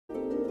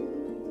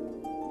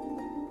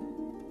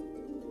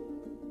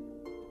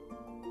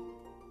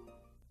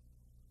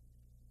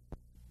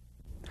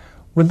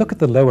We'll look at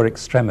the lower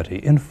extremity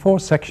in 4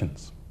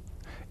 sections.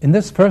 In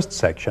this first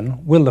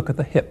section, we'll look at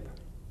the hip.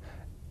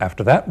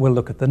 After that, we'll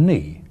look at the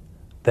knee.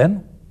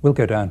 Then we'll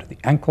go down to the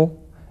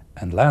ankle,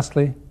 and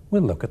lastly,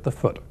 we'll look at the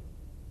foot.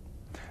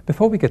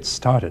 Before we get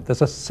started,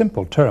 there's a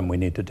simple term we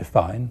need to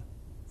define: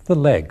 the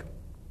leg.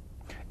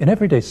 In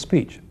everyday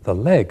speech, the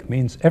leg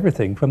means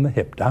everything from the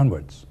hip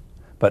downwards.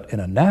 But in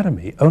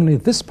anatomy, only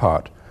this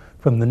part,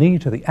 from the knee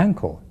to the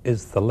ankle,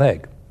 is the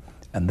leg,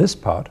 and this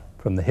part,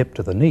 from the hip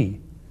to the knee,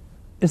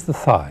 is the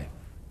thigh.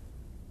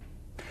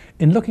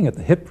 In looking at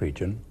the hip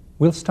region,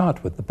 we'll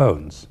start with the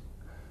bones.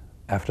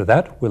 After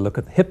that, we'll look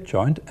at the hip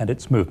joint and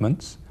its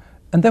movements,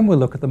 and then we'll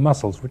look at the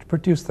muscles which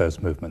produce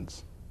those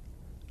movements.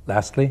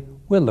 Lastly,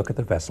 we'll look at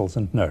the vessels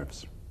and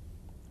nerves.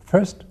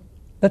 First,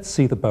 let's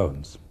see the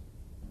bones.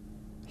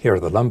 Here are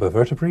the lumbar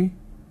vertebrae,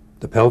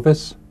 the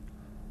pelvis,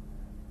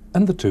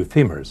 and the 2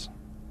 femurs.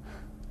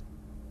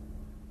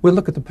 We'll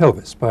look at the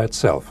pelvis by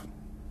itself.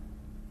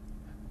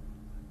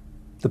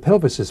 The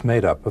pelvis is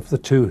made up of the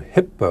 2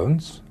 hip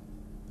bones,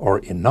 or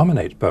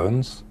innominate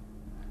bones,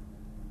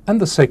 and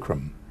the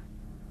sacrum.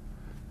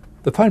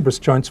 The fibrous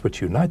joints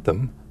which unite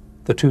them,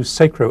 the 2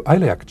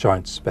 sacroiliac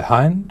joints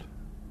behind,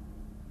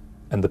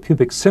 and the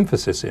pubic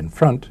symphysis in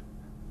front,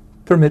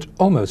 permit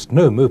almost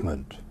no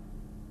movement.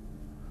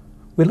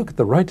 We look at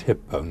the right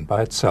hip bone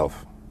by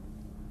itself.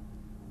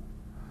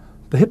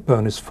 The hip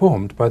bone is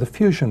formed by the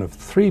fusion of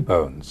 3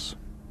 bones: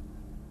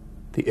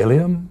 the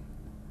ilium,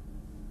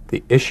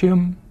 the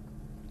ischium,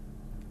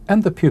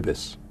 and the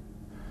pubis.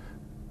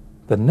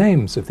 The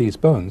names of these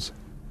bones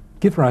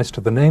give rise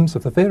to the names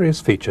of the various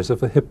features of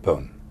the hip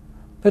bone.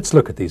 Let's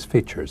look at these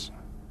features.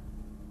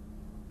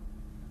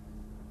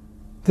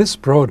 This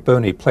broad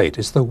bony plate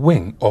is the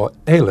wing or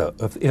ala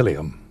of the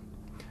ilium.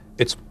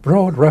 Its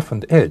broad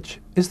roughened edge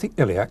is the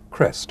iliac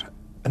crest,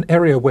 an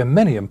area where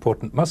many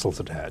important muscles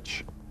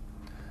attach.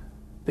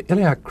 The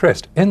iliac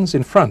crest ends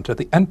in front at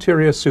the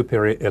anterior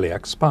superior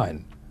iliac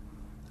spine,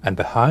 and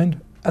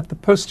behind at the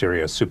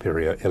posterior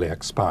superior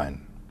iliac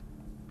spine.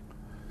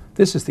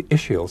 This is the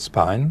ischial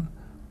spine,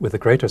 with the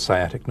greater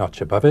sciatic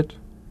notch above it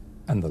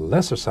and the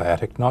lesser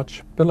sciatic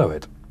notch below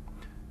it.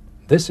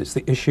 This is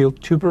the ischial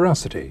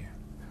tuberosity.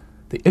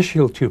 The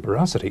ischial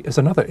tuberosity is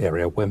another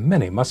area where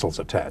many muscles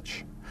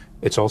attach.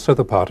 It's also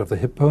the part of the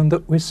hip bone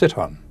that we sit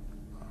on.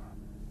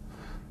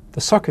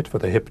 The socket for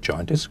the hip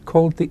joint is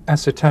called the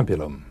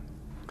acetabulum.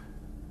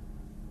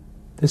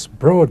 This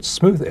broad,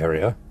 smooth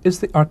area is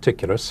the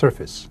articular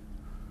surface.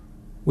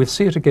 We'll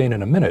see it again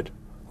in a minute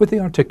with the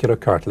articular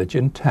cartilage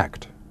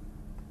intact.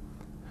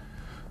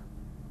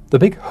 The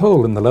big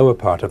hole in the lower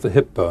part of the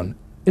hip bone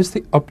is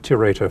the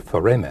obturator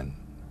foramen.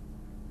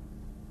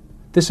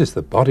 This is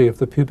the body of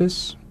the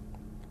pubis.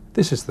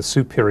 This is the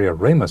superior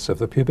ramus of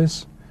the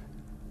pubis,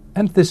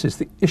 and this is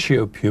the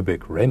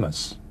ischiopubic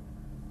ramus.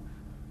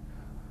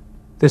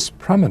 This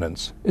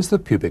prominence is the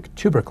pubic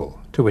tubercle,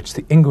 to which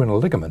the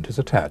inguinal ligament is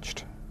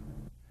attached.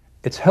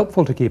 It's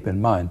helpful to keep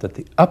in mind that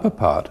the upper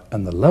part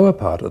and the lower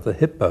part of the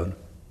hip bone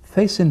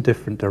face in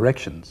different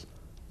directions,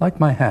 like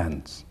my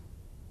hands.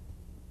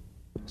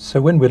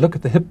 So when we look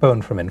at the hip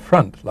bone from in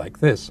front, like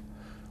this,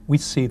 we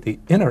see the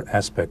inner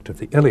aspect of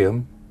the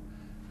ilium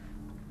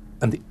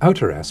and the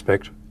outer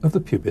aspect of the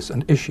pubis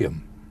and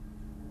ischium.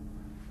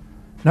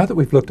 Now that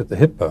we've looked at the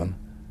hip bone,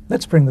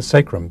 let's bring the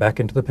sacrum back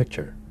into the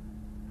picture.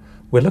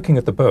 We're looking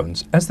at the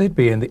bones as they'd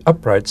be in the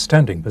upright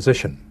standing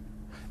position,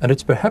 and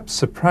it's perhaps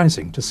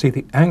surprising to see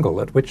the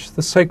angle at which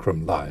the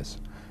sacrum lies.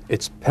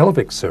 Its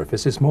pelvic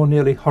surface is more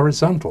nearly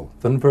horizontal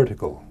than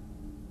vertical.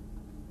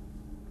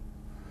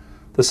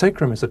 The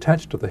sacrum is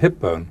attached to the hip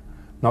bone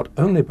not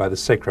only by the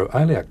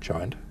sacroiliac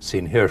joint,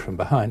 seen here from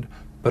behind,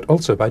 but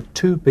also by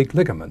 2 big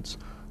ligaments,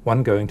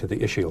 one going to the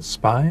ischial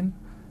spine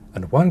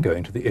and one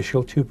going to the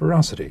ischial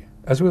tuberosity,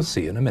 as we'll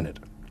see in a minute.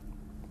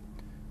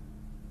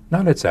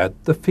 Now let's add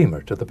the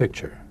femur to the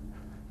picture.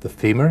 The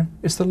femur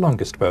is the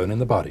longest bone in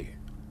the body.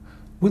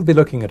 We'll be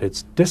looking at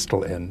its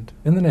distal end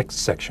in the next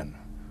section.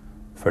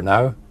 For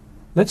now,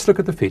 let's look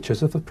at the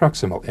features of the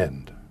proximal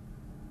end.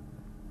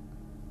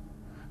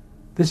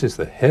 This is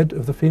the head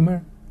of the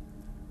femur.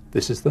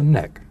 This is the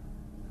neck.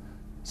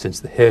 Since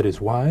the head is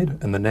wide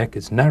and the neck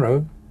is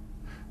narrow,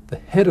 the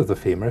head of the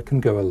femur can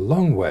go a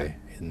long way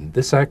in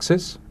this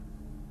axis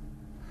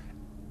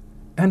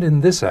and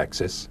in this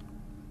axis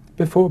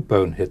before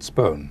bone hits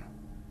bone.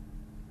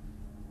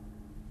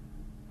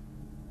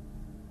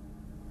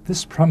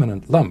 This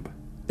prominent lump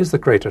is the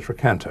greater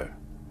trochanter,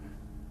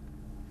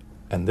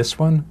 and this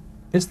one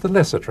is the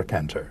lesser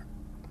trochanter.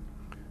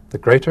 The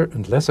greater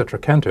and lesser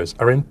trochanters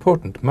are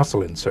important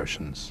muscle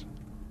insertions.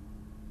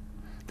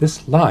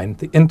 This line,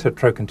 the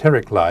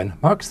intertrochanteric line,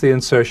 marks the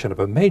insertion of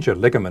a major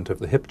ligament of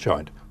the hip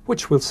joint,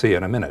 which we'll see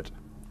in a minute.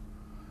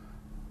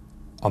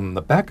 On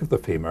the back of the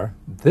femur,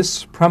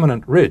 this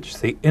prominent ridge,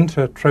 the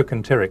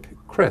intertrochanteric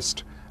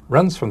crest,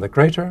 runs from the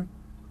greater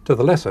to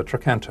the lesser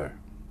trochanter.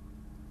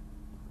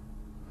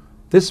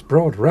 This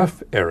broad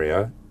rough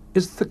area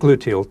is the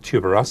gluteal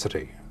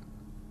tuberosity.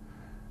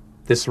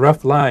 This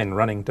rough line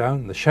running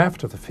down the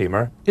shaft of the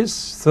femur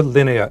is the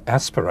linea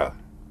aspera.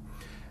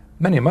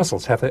 Many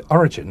muscles have their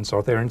origins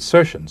or their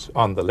insertions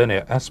on the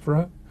linea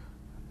aspera,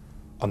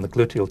 on the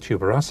gluteal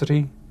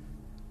tuberosity,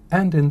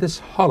 and in this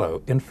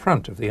hollow in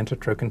front of the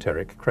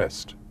intertrochanteric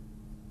crest.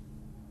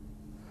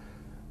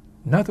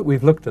 Now that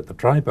we've looked at the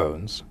dry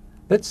bones,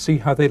 let's see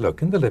how they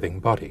look in the living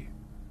body.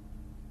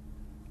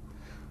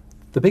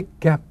 The big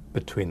gap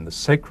between the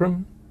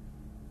sacrum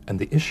and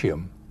the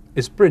ischium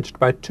is bridged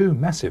by two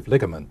massive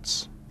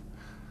ligaments.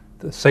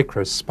 The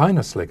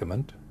sacrospinous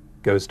ligament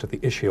goes to the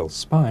ischial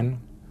spine.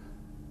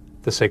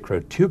 The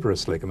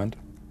sacrotuberous ligament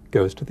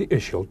goes to the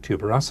ischial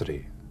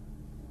tuberosity.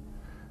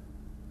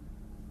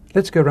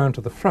 Let's go round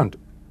to the front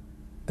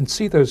and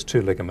see those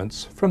two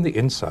ligaments from the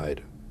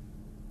inside.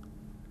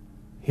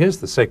 Here's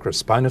the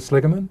sacrospinous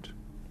ligament.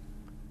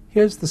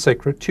 Here's the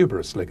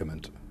sacrotuberous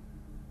ligament.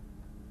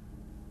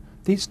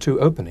 These two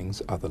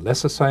openings are the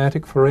lesser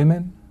sciatic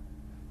foramen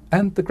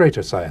and the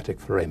greater sciatic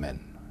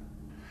foramen.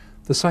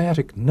 The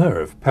sciatic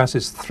nerve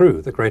passes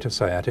through the greater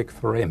sciatic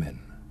foramen.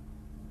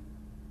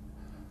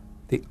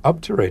 The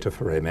obturator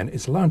foramen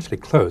is largely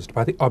closed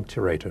by the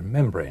obturator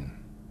membrane.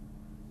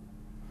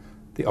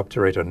 The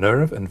obturator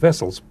nerve and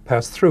vessels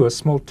pass through a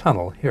small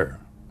tunnel here.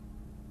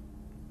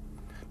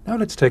 Now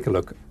let's take a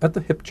look at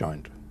the hip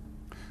joint.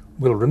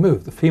 We'll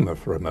remove the femur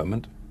for a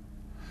moment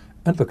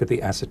and look at the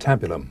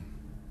acetabulum.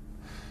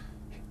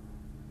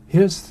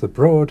 Here's the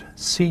broad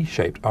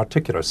C-shaped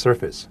articular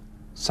surface,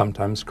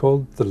 sometimes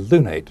called the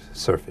lunate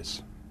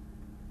surface.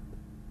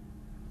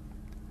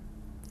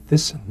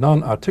 This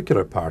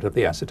non-articular part of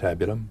the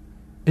acetabulum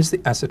is the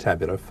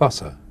acetabular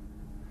fossa.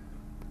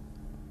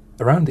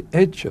 Around the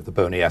edge of the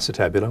bony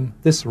acetabulum,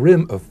 this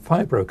rim of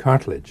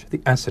fibrocartilage, the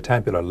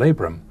acetabular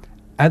labrum,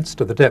 adds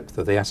to the depth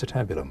of the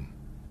acetabulum.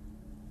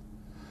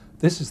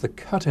 This is the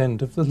cut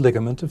end of the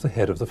ligament of the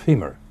head of the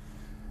femur.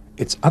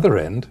 Its other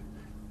end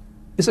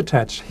is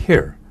attached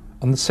here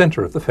on the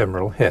center of the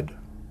femoral head.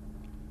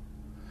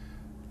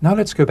 Now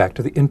let's go back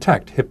to the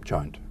intact hip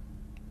joint.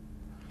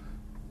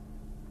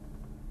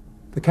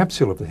 The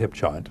capsule of the hip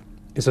joint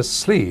is a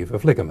sleeve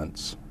of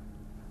ligaments.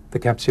 The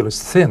capsule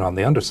is thin on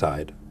the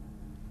underside.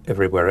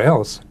 Everywhere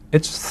else,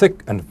 it's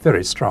thick and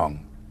very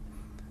strong.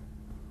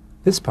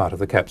 This part of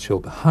the capsule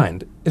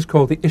behind is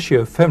called the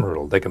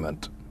ischiofemoral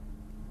ligament.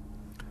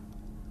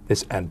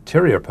 This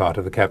anterior part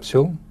of the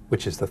capsule,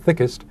 which is the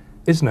thickest,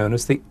 is known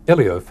as the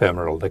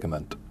iliofemoral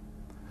ligament.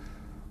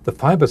 The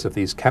fibers of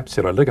these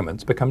capsular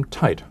ligaments become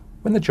tight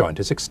when the joint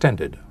is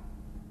extended.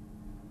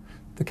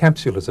 The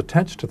capsule is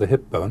attached to the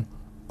hip bone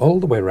all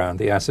the way around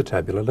the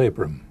acetabular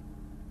labrum.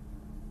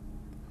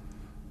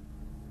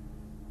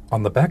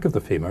 On the back of the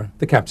femur,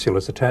 the capsule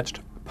is attached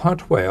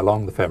partway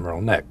along the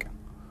femoral neck.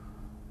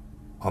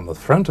 On the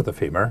front of the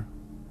femur,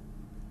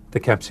 the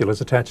capsule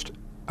is attached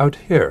out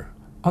here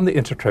on the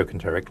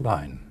intertrochanteric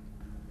line.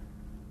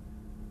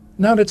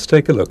 Now let's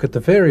take a look at the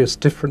various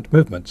different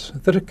movements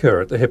that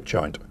occur at the hip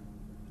joint.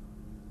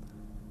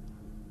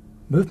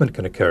 Movement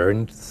can occur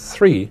in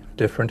three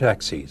different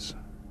axes.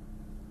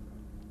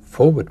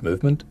 Forward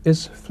movement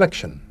is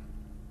flexion.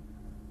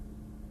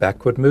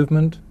 Backward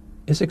movement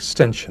is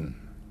extension.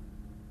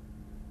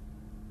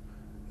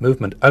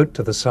 Movement out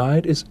to the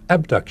side is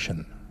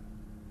abduction.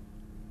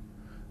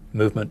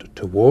 Movement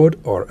toward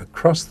or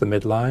across the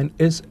midline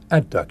is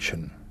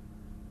adduction.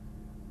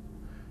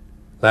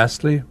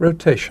 Lastly,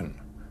 rotation.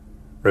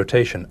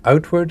 Rotation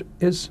outward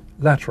is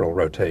lateral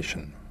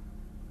rotation.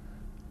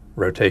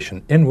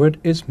 Rotation inward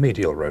is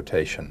medial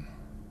rotation.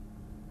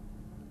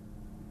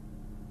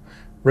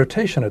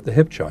 Rotation at the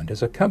hip joint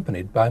is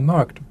accompanied by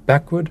marked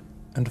backward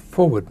and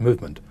forward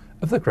movement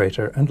of the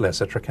greater and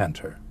lesser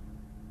trochanter.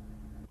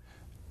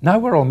 Now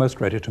we're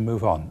almost ready to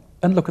move on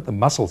and look at the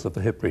muscles of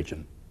the hip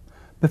region.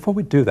 Before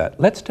we do that,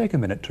 let's take a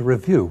minute to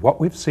review what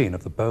we've seen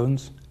of the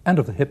bones and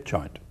of the hip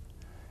joint.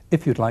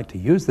 If you'd like to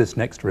use this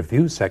next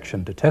review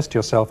section to test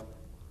yourself,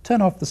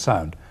 turn off the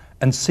sound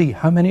and see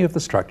how many of the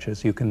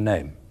structures you can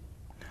name.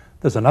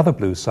 There's another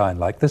blue sign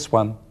like this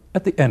one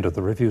at the end of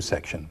the review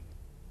section.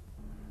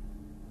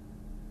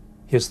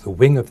 Here's the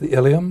wing of the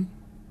ilium,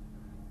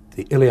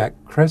 the iliac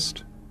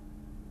crest,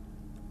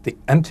 the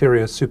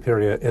anterior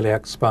superior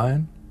iliac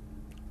spine,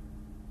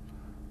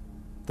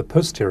 the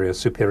posterior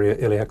superior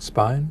iliac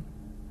spine,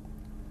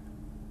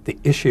 the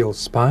ischial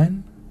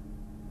spine,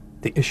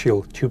 the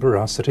ischial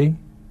tuberosity,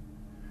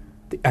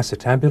 the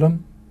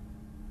acetabulum,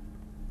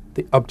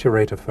 the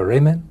obturator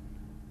foramen,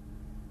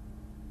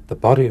 the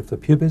body of the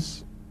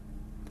pubis,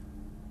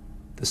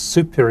 the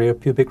superior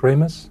pubic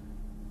ramus,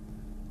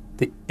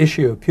 the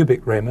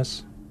ischiopubic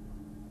ramus,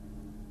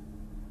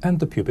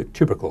 and the pubic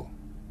tubercle.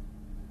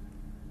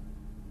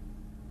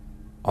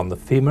 On the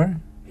femur,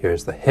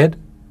 here's the head,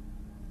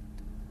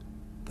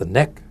 the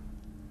neck,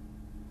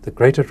 the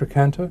greater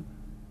trochanter,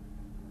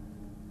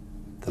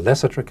 the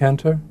lesser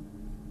trochanter,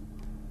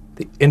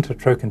 the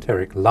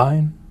intertrochanteric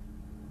line,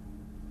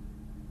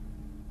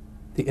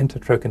 the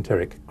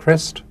intertrochanteric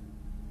crest,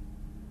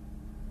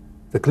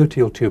 the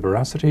gluteal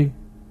tuberosity,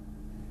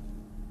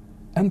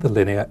 and the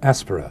linea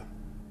aspera.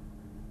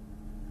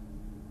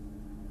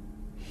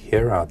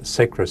 Here are the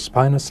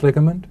sacrospinous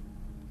ligament,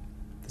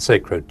 the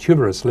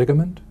sacrotuberous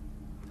ligament,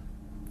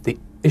 the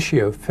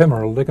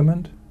ischiofemoral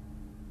ligament,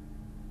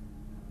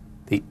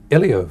 the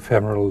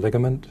iliofemoral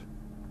ligament,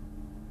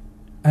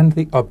 and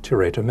the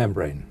obturator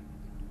membrane.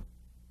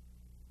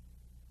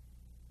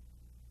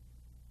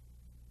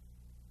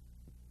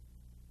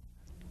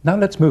 Now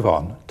let's move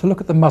on to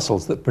look at the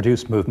muscles that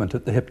produce movement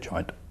at the hip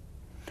joint.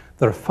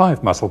 There are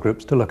 5 muscle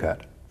groups to look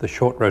at: the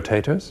short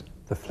rotators,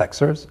 the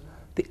flexors,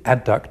 the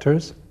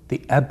adductors,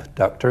 the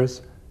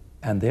abductors,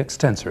 and the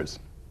extensors.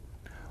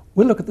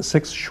 We'll look at the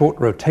 6 short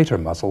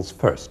rotator muscles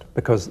first,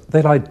 because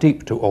they lie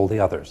deep to all the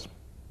others.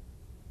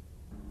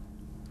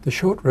 The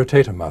short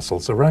rotator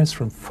muscles arise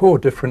from 4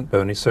 different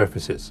bony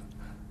surfaces: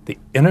 the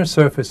inner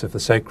surface of the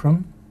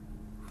sacrum,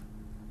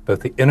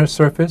 both the inner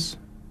surface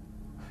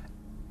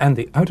and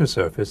the outer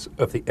surface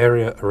of the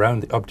area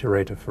around the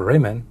obturator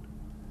foramen,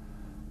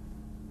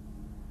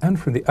 and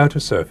from the outer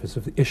surface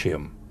of the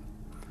ischium.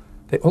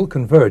 They all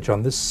converge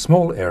on this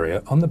small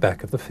area on the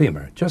back of the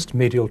femur, just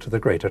medial to the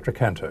greater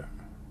trochanter.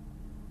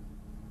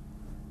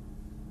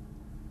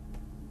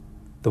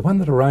 The one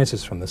that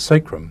arises from the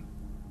sacrum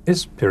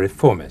is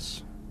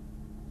piriformis.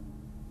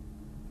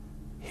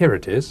 Here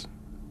it is.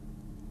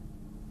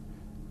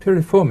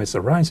 Piriformis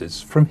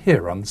arises from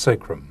here on the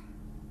sacrum.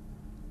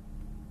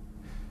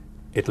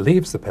 It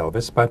leaves the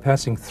pelvis by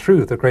passing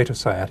through the greater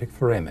sciatic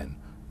foramen,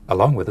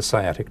 along with the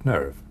sciatic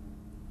nerve.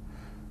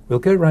 We'll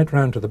go right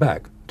round to the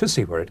back to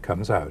see where it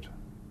comes out.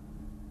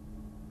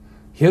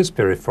 Here's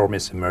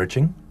piriformis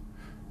emerging.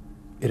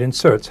 It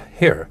inserts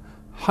here,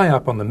 high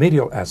up on the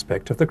medial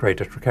aspect of the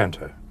greater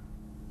trochanter.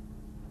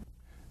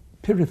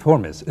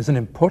 Piriformis is an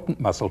important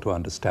muscle to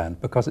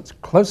understand because it's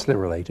closely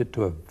related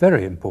to a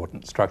very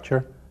important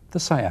structure, the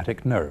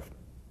sciatic nerve.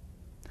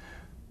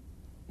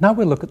 Now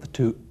we'll look at the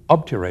 2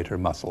 obturator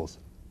muscles,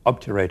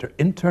 obturator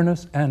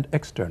internus and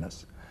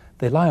externus.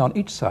 They lie on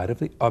each side of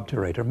the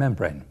obturator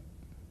membrane.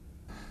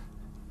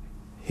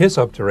 Here's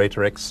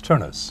obturator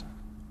externus.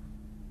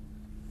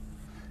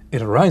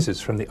 It arises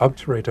from the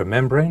obturator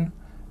membrane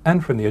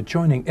and from the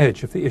adjoining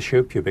edge of the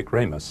ischiopubic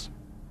ramus.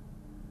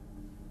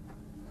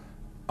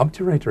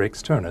 Obturator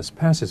externus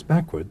passes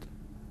backward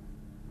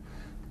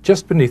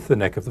just beneath the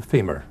neck of the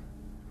femur.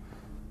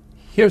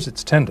 Here's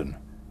its tendon,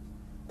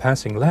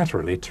 passing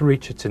laterally to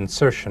reach its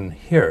insertion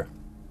here,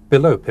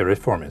 below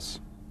piriformis.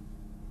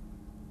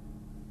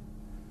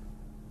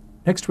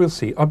 Next we'll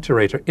see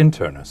obturator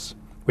internus,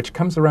 which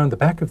comes around the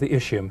back of the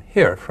ischium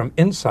here from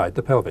inside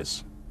the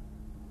pelvis.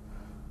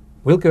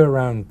 We'll go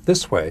around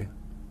this way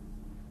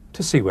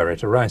to see where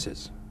it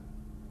arises.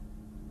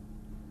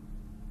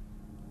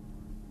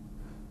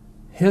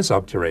 Here's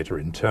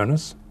obturator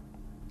internus.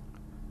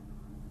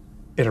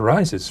 It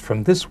arises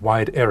from this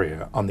wide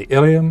area on the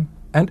ilium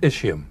and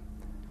ischium,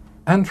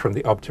 and from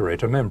the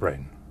obturator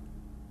membrane.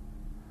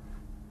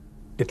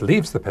 It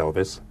leaves the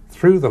pelvis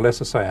through the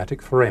lesser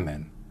sciatic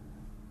foramen.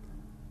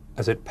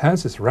 As it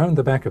passes round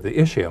the back of the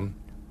ischium,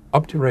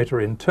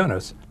 obturator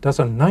internus does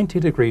a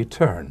 90-degree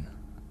turn.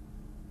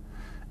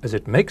 As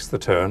it makes the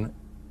turn,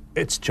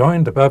 it's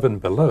joined above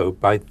and below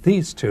by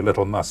these 2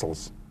 little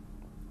muscles,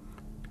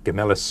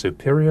 gemellus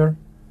superior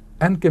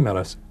and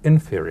gemellus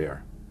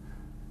inferior.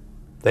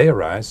 They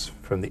arise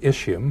from the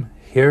ischium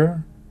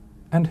here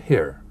and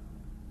here.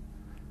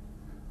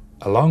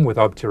 Along with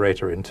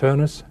obturator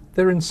internus,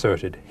 they're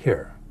inserted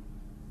here.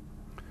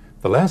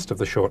 The last of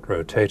the short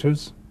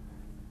rotators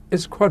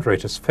is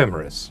quadratus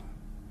femoris.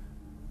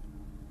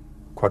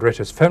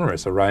 Quadratus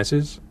femoris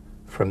arises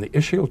from the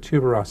ischial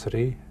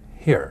tuberosity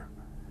here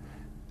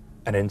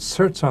and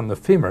inserts on the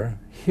femur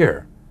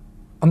here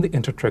on the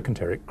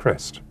intertrochanteric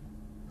crest.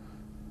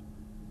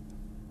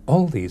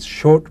 All these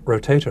short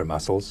rotator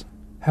muscles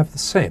have the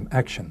same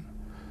action.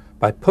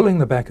 By pulling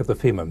the back of the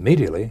femur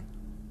medially,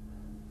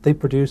 they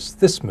produce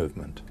this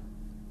movement,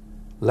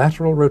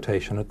 lateral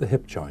rotation at the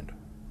hip joint.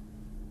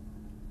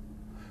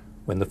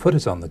 When the foot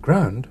is on the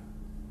ground,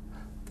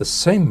 the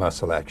same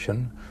muscle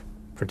action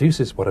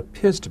produces what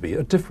appears to be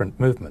a different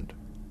movement,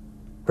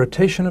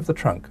 rotation of the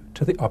trunk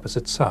to the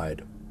opposite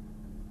side.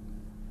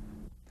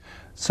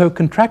 So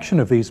contraction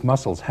of these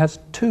muscles has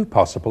 2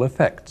 possible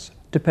effects,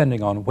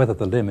 depending on whether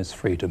the limb is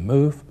free to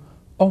move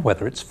or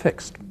whether it's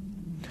fixed.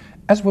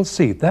 As we'll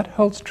see, that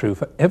holds true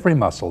for every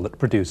muscle that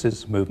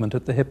produces movement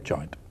at the hip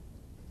joint.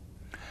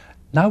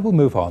 Now we'll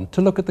move on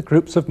to look at the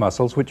groups of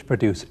muscles which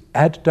produce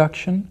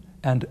adduction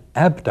and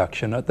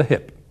abduction at the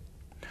hip.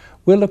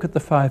 We'll look at the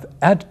 5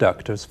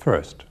 adductors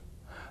first.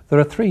 There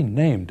are 3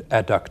 named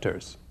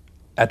adductors,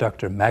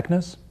 adductor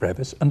magnus,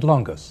 brevis, and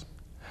longus.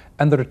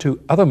 And there are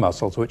 2 other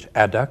muscles which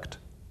adduct,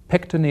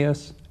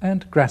 pectineus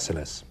and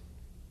gracilis.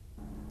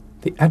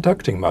 The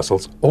adducting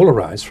muscles all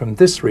arise from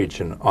this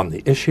region on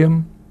the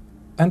ischium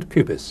and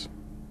pubis.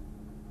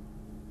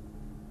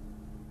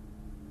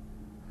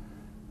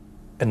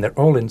 And they're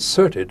all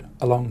inserted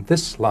along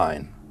this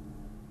line.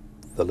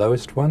 The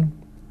lowest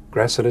one,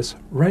 gracilis,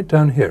 right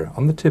down here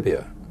on the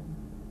tibia.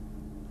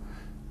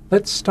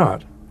 Let's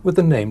start with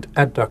the named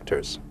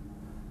adductors.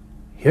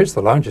 Here's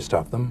the largest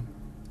of them,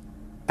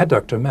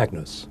 adductor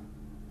magnus.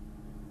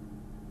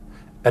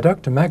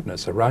 adductor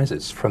magnus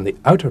arises from the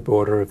outer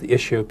border of the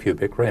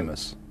ischiopubic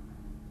ramus.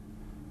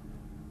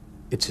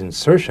 Its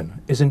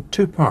insertion is in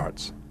two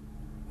parts,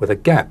 with a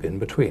gap in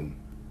between.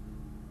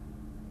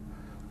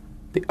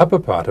 The upper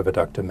part of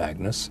adductor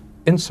magnus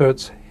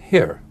inserts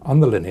here on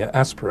the linea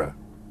aspera.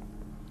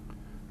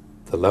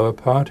 The lower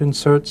part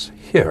inserts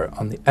here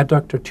on the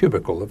adductor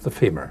tubercle of the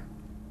femur.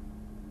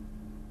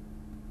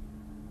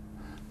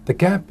 The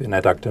gap in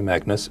adductor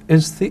magnus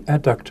is the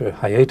adductor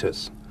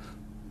hiatus.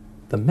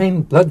 The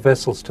main blood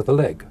vessels to the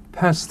leg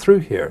pass through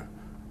here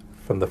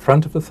from the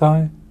front of the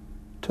thigh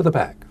to the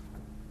back.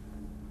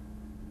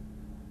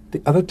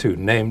 The other two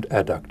named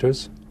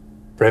adductors,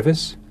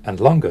 brevis and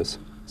longus,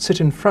 sit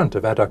in front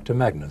of adductor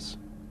magnus.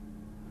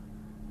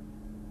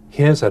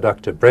 Here's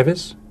adductor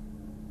brevis.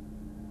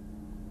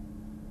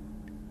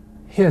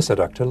 Here's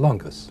adductor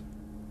longus.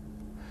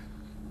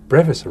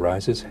 Brevis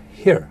arises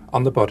here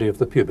on the body of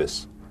the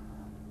pubis.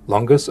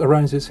 Longus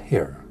arises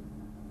here.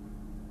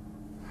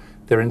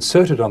 They're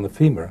inserted on the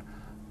femur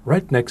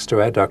right next to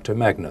adductor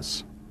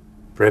magnus,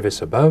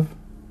 brevis above,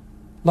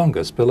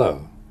 longus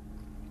below.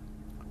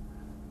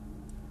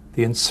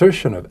 The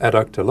insertion of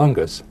adductor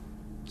longus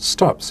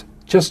stops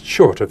just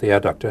short of the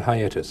adductor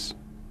hiatus.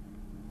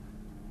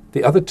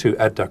 The other two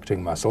adducting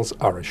muscles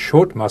are a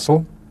short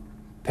muscle,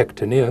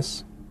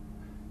 pectineus,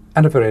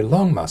 and a very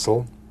long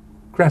muscle,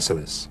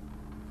 gracilis.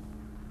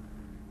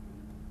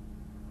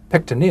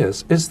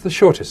 Pectineus is the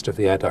shortest of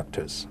the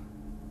adductors.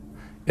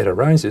 It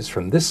arises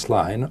from this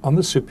line on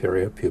the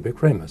superior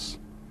pubic ramus.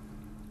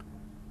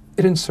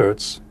 It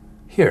inserts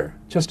here,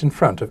 just in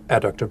front of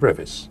adductor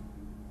brevis.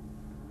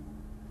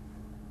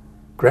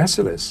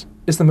 Gracilis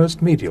is the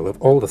most medial of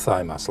all the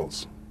thigh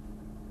muscles.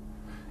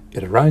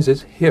 It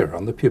arises here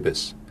on the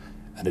pubis,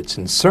 and it's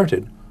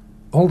inserted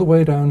all the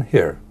way down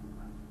here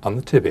on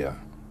the tibia.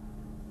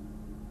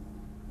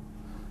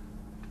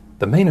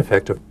 The main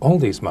effect of all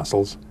these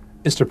muscles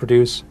is to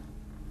produce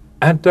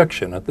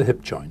adduction at the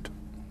hip joint.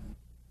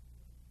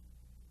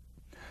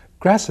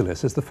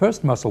 Gracilis is the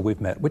first muscle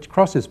we've met which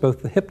crosses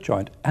both the hip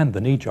joint and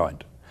the knee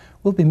joint.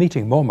 We'll be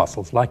meeting more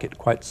muscles like it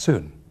quite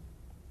soon.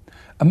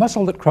 A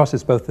muscle that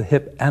crosses both the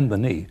hip and the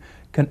knee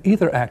can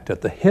either act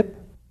at the hip,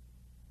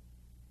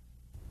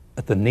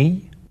 at the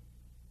knee,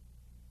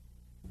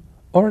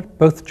 or at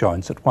both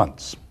joints at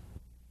once.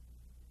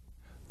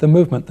 The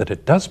movement that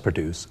it does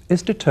produce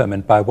is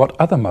determined by what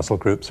other muscle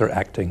groups are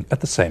acting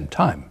at the same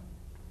time.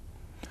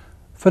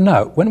 For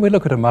now, when we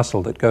look at a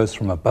muscle that goes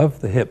from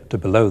above the hip to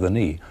below the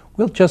knee,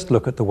 we'll just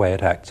look at the way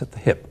it acts at the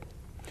hip.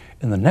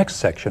 In the next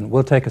section,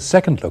 we'll take a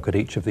second look at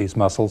each of these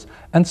muscles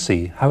and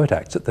see how it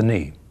acts at the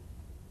knee.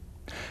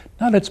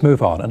 Now let's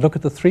move on and look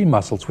at the three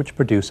muscles which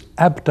produce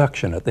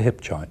abduction at the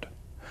hip joint.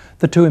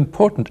 The two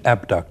important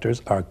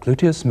abductors are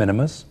gluteus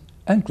minimus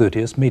and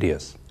gluteus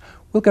medius.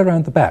 We'll go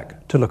around the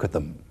back to look at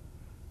them.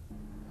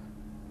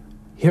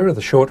 Here are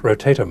the short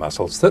rotator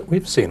muscles that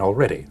we've seen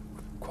already: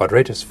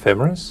 quadratus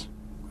femoris,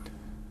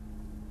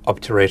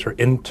 obturator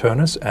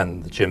internus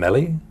and the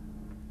gemelli,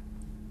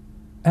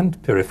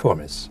 and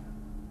piriformis.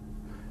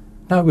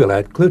 Now we'll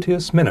add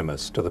gluteus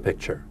minimus to the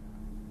picture.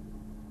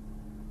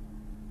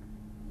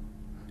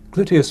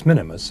 Gluteus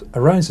minimus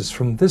arises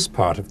from this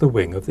part of the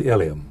wing of the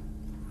ilium.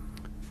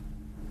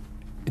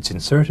 It's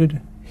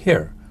inserted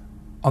here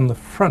on the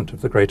front of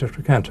the greater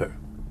trochanter.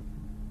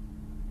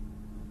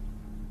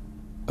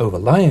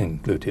 Overlying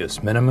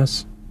gluteus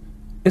minimus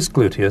is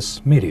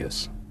gluteus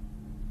medius.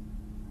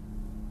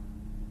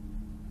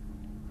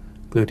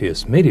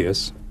 Gluteus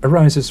medius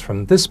arises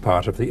from this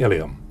part of the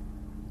ilium.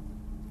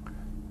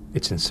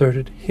 It's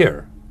inserted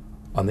here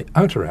on the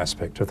outer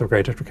aspect of the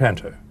greater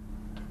trochanter.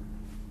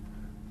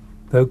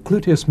 Though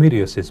gluteus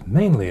medius is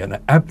mainly an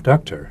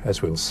abductor,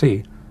 as we'll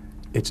see,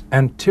 its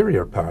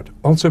anterior part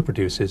also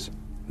produces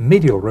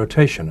medial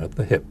rotation at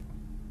the hip.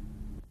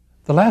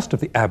 The last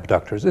of the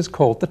abductors is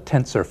called the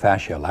tensor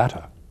fascia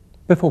lata.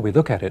 Before we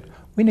look at it,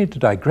 we need to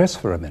digress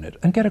for a minute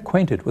and get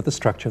acquainted with the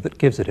structure that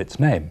gives it its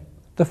name,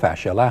 the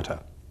fascia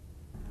lata.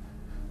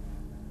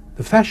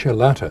 The fascia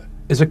lata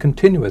is a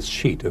continuous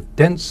sheet of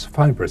dense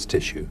fibrous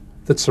tissue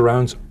that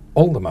surrounds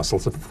all the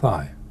muscles of the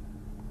thigh.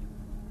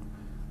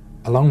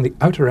 Along the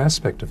outer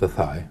aspect of the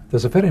thigh,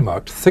 there's a very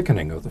marked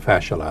thickening of the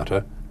fascia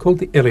lata called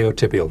the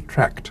iliotibial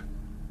tract.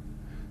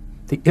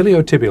 The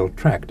iliotibial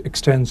tract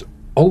extends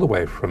all the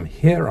way from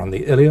here on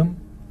the ilium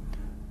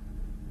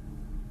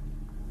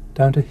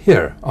down to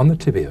here on the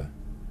tibia.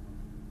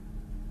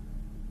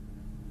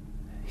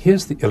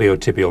 Here's the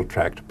iliotibial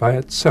tract by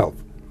itself,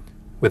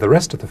 with the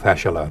rest of the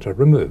fascia lata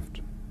removed.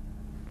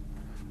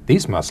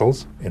 These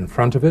muscles, in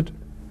front of it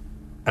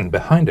and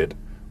behind it,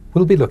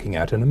 we'll be looking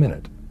at in a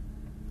minute.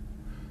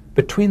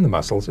 Between the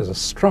muscles is a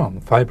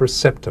strong fibrous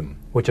septum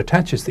which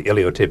attaches the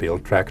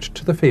iliotibial tract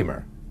to the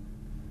femur.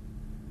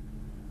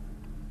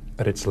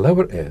 At its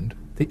lower end,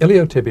 the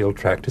iliotibial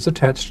tract is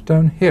attached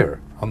down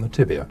here on the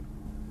tibia.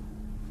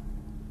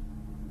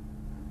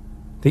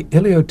 The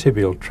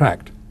iliotibial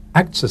tract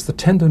acts as the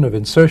tendon of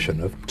insertion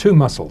of two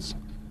muscles.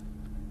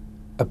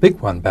 A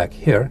big one back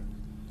here,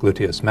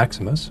 gluteus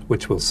maximus,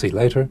 which we'll see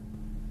later,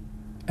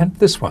 and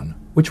this one,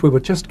 which we were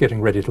just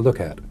getting ready to look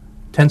at,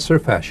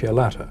 tensor fascia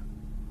lata.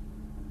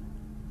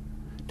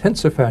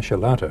 Tensor fascia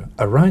lata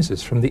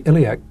arises from the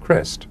iliac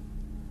crest,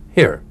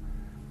 here.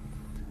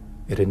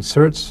 It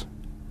inserts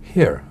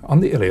here on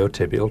the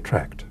iliotibial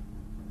tract.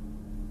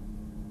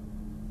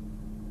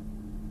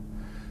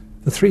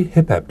 The three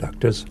hip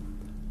abductors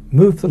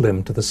move the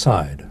limb to the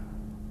side.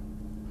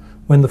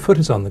 When the foot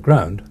is on the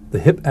ground, the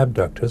hip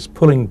abductors,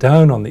 pulling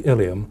down on the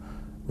ilium,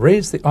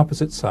 raise the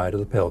opposite side of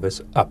the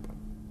pelvis up.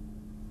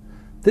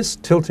 This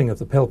tilting of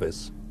the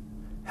pelvis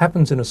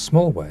happens in a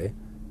small way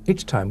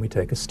each time we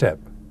take a step,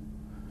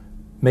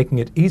 making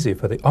it easy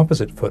for the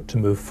opposite foot to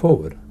move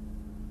forward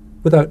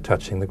without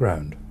touching the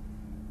ground.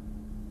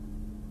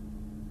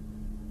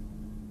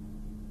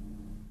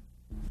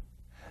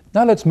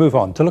 Now let's move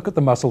on to look at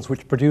the muscles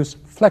which produce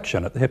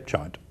flexion at the hip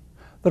joint.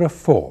 There are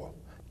four,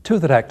 two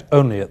that act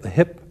only at the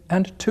hip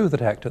and two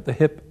that act at the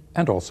hip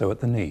and also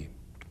at the knee.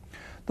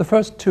 The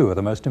first two are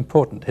the most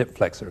important hip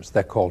flexors.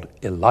 They're called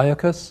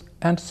iliacus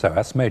and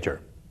psoas major.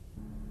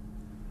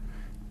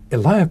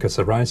 Iliacus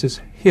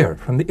arises here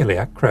from the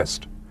iliac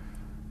crest,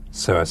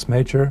 psoas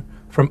major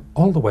from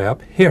all the way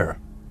up here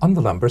on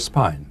the lumbar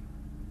spine.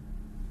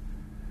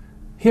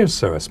 Here's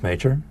psoas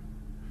major.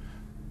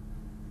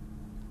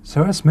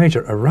 Psoas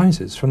major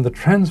arises from the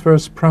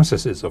transverse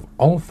processes of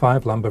all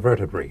five lumbar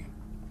vertebrae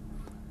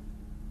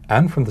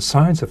and from the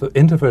sides of the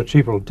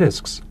intervertebral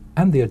discs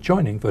and the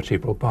adjoining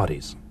vertebral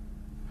bodies.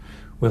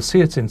 We'll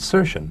see its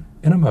insertion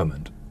in a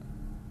moment.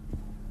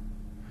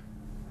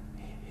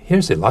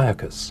 Here's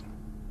iliacus.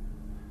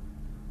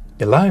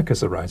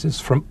 Iliacus arises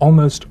from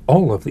almost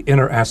all of the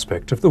inner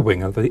aspect of the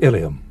wing of the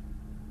ilium.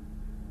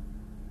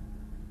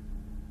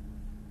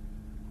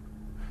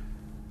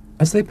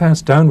 As they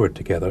pass downward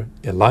together,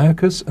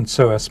 iliacus and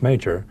psoas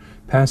major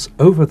pass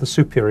over the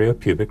superior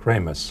pubic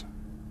ramus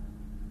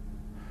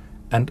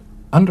and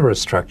under a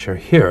structure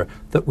here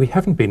that we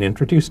haven't been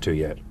introduced to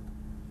yet,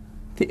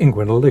 the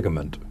inguinal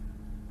ligament.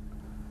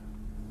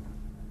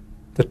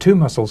 The two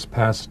muscles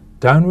pass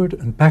downward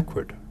and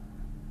backward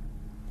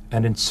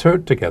and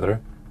insert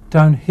together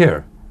down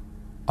here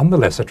on the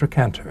lesser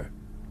trochanter.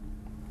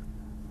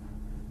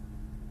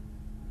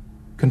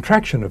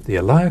 Contraction of the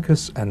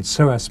iliacus and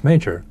psoas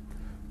major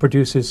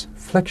produces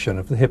flexion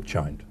of the hip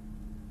joint.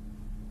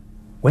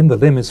 When the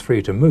limb is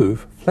free to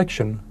move,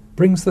 flexion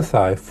brings the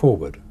thigh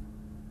forward.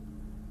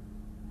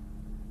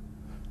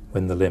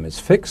 When the limb is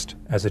fixed,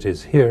 as it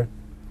is here,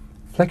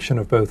 flexion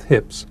of both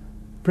hips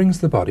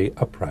brings the body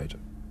upright.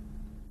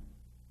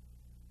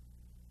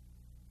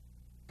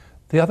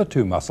 The other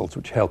two muscles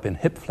which help in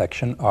hip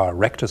flexion are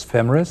rectus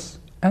femoris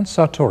and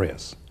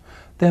sartorius.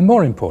 They're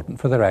more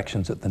important for their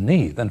actions at the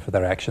knee than for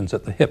their actions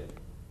at the hip.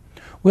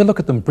 We'll look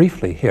at them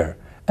briefly here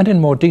and in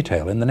more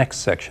detail in the next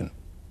section.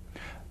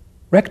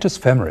 Rectus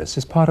femoris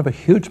is part of a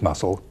huge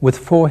muscle with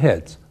four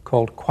heads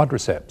called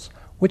quadriceps,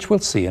 which we'll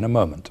see in a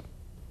moment.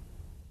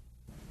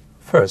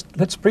 First,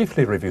 let's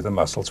briefly review the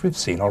muscles we've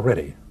seen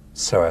already: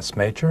 psoas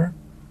major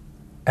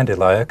and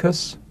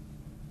iliacus,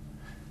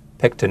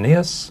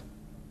 pectineus,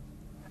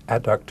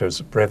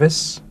 adductors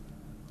brevis,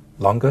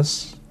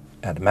 longus,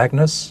 and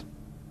magnus,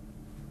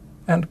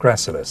 and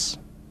gracilis.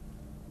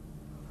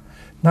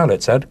 Now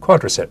let's add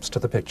quadriceps to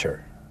the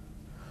picture.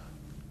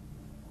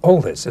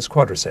 All this is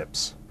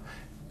quadriceps.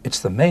 It's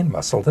the main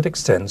muscle that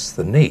extends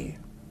the knee.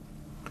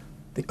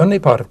 The only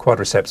part of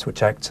quadriceps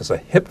which acts as a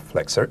hip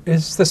flexor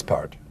is this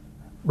part,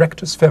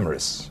 rectus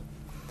femoris.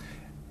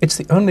 It's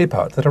the only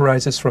part that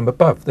arises from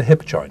above the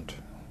hip joint,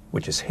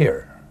 which is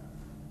here.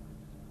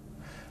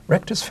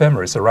 Rectus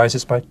femoris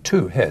arises by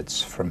two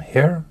heads, from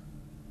here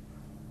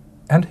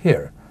and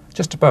here,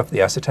 just above the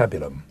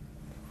acetabulum.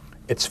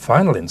 Its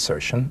final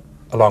insertion,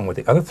 along with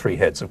the other three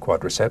heads of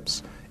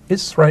quadriceps,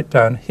 is right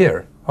down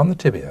here on the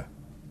tibia.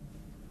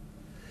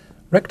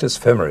 Rectus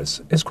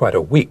femoris is quite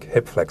a weak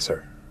hip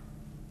flexor.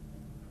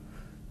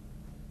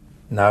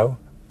 Now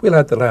we'll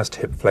add the last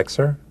hip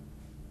flexor,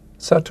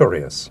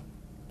 sartorius.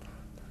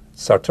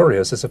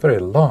 Sartorius is a very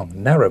long,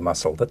 narrow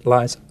muscle that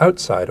lies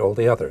outside all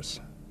the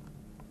others.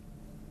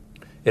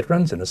 It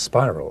runs in a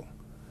spiral,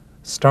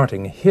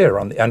 starting here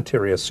on the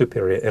anterior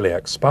superior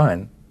iliac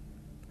spine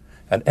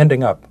and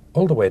ending up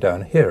all the way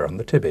down here on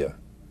the tibia.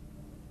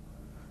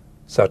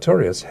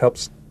 Sartorius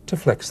helps to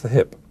flex the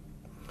hip.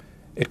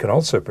 It can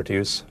also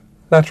produce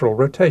lateral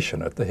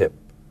rotation at the hip.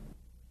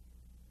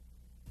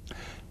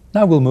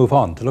 Now we'll move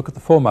on to look at the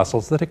four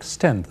muscles that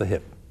extend the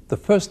hip. The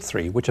first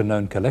three, which are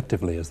known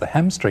collectively as the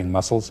hamstring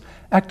muscles,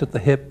 act at the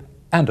hip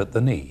and at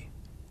the knee.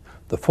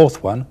 The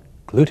fourth one,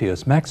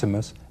 gluteus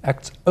maximus,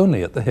 acts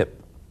only at the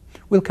hip.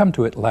 We'll come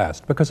to it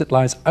last because it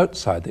lies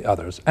outside the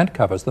others and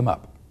covers them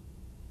up.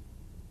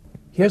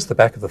 Here's the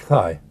back of the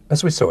thigh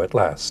as we saw it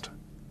last.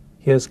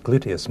 Here's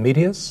gluteus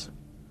medius.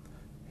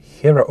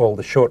 Here are all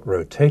the short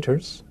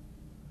rotators.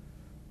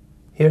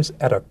 Here's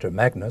adductor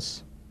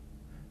magnus.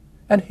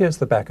 And here's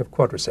the back of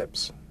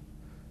quadriceps.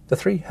 The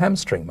three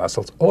hamstring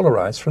muscles all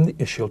arise from the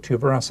ischial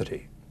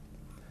tuberosity.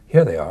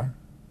 Here they are.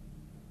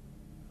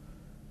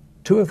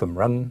 Two of them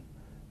run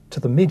to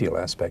the medial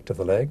aspect of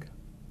the leg.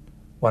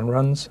 One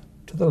runs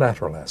to the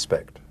lateral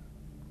aspect.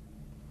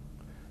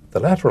 The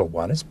lateral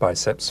one is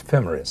biceps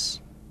femoris.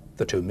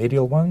 The two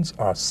medial ones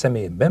are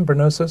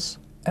semimembranosus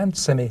and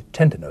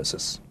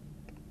semitendinosus.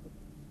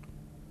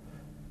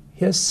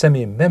 Here's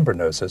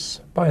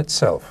semimembranosus by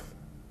itself.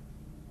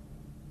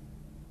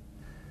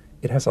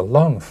 It has a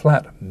long,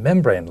 flat,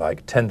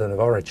 membrane-like tendon of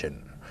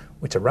origin,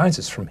 which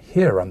arises from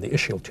here on the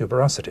ischial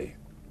tuberosity.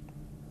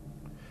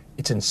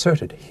 It's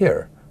inserted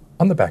here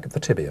on the back of the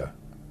tibia.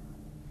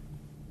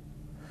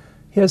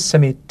 Here's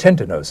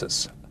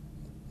semitendinosus,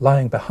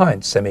 lying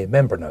behind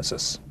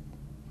semimembranosus.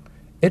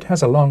 It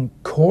has a long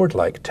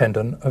cord-like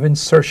tendon of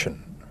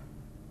insertion.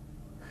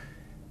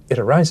 It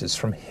arises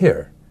from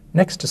here,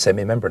 next to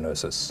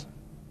semimembranosus.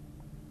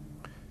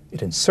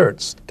 It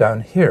inserts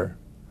down here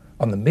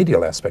on the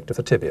medial aspect of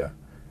the tibia,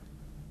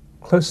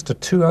 close to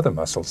two other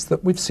muscles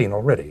that we've seen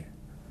already,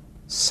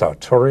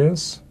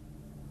 sartorius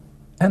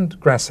and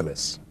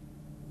gracilis.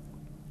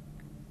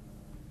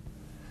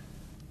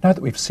 Now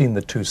that we've seen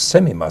the two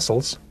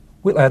semi-muscles,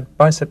 we'll add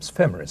biceps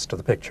femoris to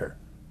the picture.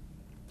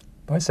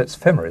 Biceps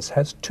femoris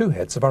has two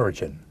heads of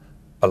origin,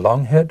 a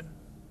long head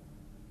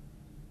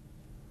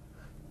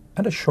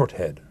and a short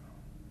head.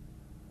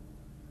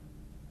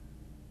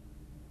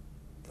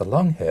 The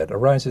long head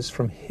arises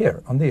from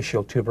here on the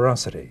ischial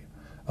tuberosity,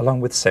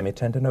 along with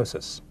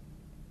semitendinosus.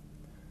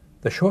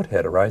 The short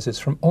head arises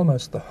from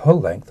almost the whole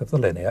length of the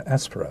linea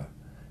aspera,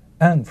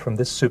 and from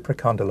this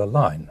supracondylar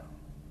line.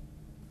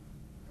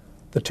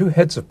 The two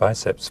heads of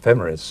biceps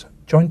femoris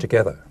join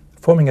together,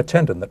 forming a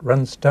tendon that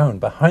runs down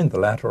behind the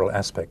lateral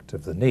aspect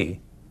of the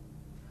knee,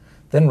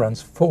 then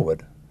runs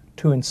forward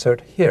to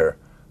insert here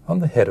on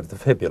the head of the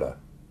fibula.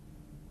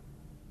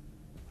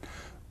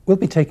 We'll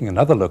be taking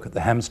another look at the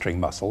hamstring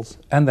muscles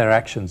and their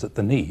actions at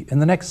the knee in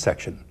the next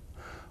section.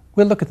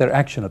 We'll look at their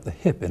action at the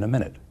hip in a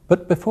minute,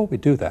 but before we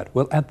do that,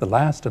 we'll add the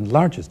last and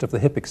largest of the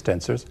hip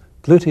extensors,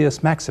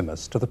 gluteus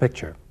maximus, to the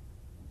picture.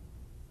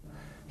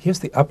 Here's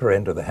the upper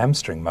end of the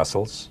hamstring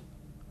muscles.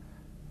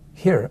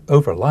 Here,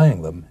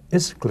 overlying them,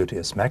 is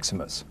gluteus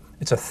maximus.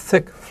 It's a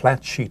thick,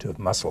 flat sheet of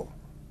muscle.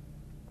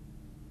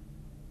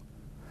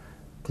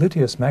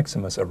 Gluteus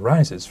maximus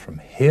arises from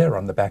here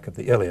on the back of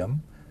the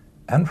ilium,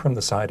 and from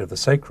the side of the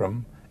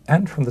sacrum,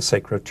 and from the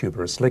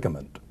sacrotuberous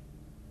ligament.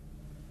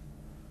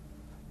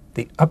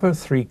 The upper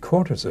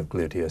 3/4 of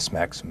gluteus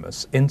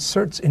maximus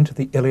inserts into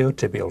the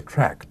iliotibial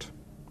tract.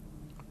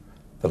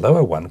 The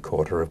lower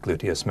 1/4 of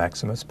gluteus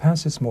maximus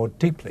passes more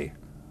deeply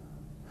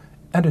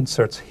and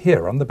inserts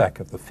here on the back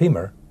of the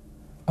femur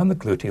on the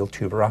gluteal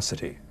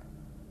tuberosity.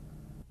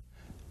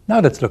 Now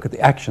let's look at the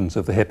actions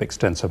of the hip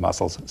extensor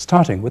muscles,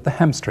 starting with the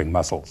hamstring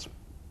muscles.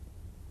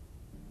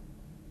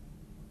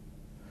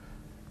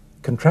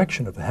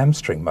 Contraction of the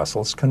hamstring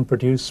muscles can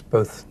produce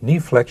both knee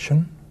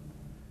flexion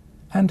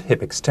and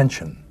hip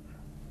extension.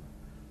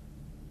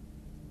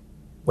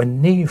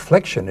 When knee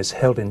flexion is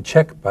held in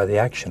check by the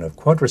action of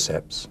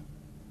quadriceps,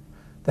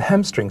 the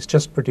hamstrings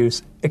just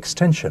produce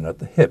extension at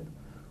the hip,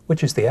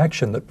 which is the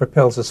action that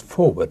propels us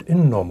forward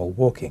in normal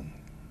walking.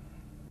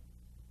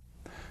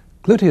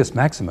 Gluteus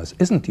maximus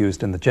isn't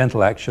used in the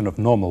gentle action of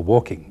normal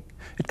walking.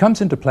 It comes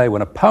into play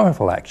when a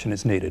powerful action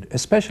is needed,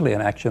 especially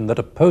an action that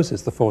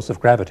opposes the force of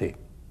gravity.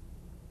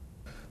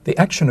 The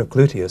action of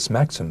gluteus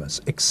maximus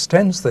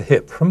extends the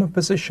hip from a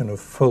position of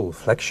full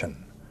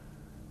flexion,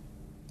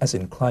 as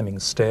in climbing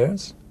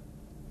stairs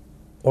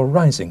or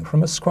rising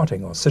from a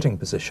squatting or sitting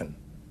position.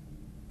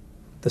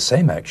 The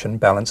same action,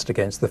 balanced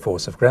against the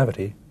force of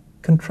gravity,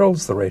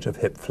 controls the rate of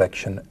hip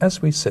flexion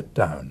as we sit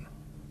down.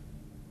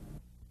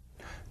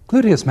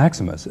 Gluteus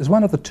maximus is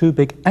one of the two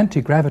big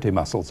anti-gravity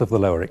muscles of the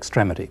lower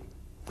extremity.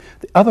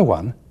 The other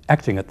one,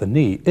 acting at the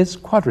knee, is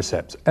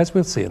quadriceps, as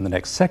we'll see in the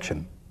next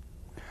section.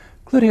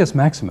 Gluteus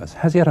maximus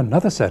has yet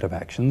another set of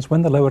actions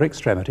when the lower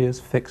extremity is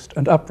fixed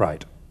and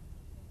upright.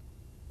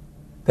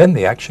 Then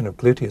the action of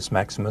gluteus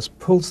maximus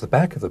pulls the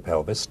back of the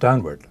pelvis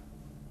downward,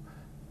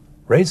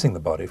 raising the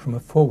body from a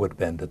forward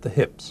bend at the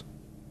hips,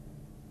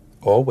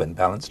 or when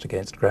balanced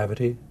against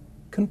gravity,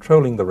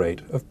 controlling the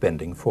rate of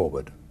bending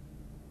forward.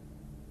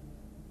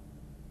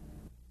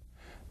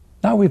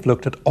 Now we've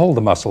looked at all the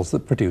muscles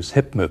that produce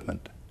hip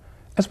movement.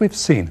 As we've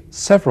seen,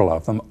 several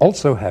of them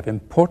also have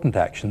important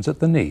actions at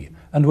the knee,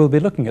 and we'll be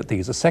looking at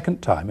these a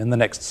second time in the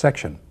next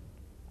section.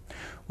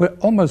 We're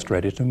almost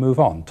ready to move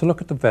on to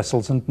look at the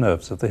vessels and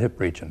nerves of the hip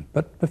region,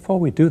 but before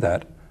we do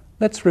that,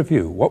 let's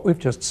review what we've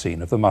just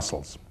seen of the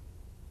muscles.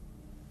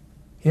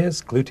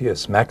 Here's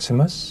gluteus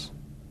maximus,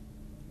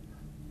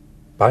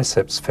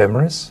 biceps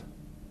femoris,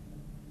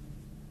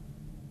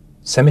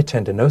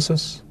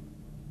 semitendinosus,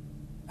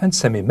 and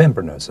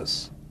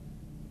semimembranosus.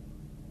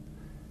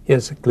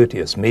 Here's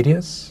gluteus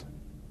medius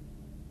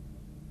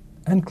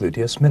and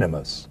gluteus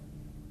minimus.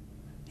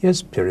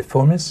 Here's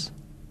piriformis,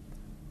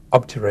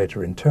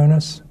 obturator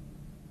internus,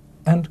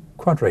 and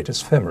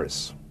quadratus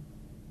femoris.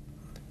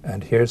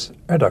 And here's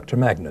adductor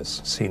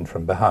magnus, seen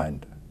from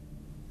behind.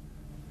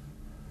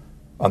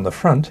 On the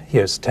front,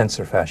 here's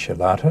tensor fascia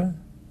lata,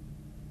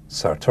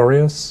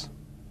 sartorius,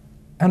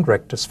 and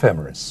rectus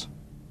femoris.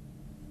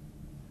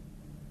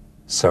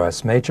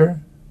 Psoas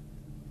major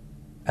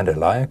and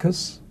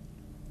iliacus,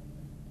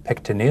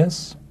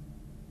 pectineus,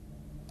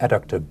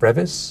 adductor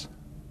brevis,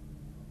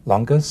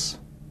 longus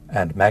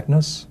and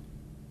magnus,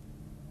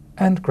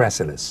 and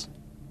gracilis.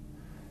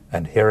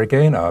 And here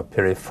again are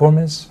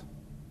piriformis,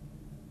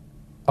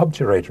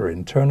 obturator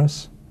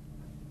internus,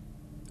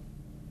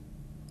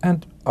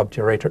 and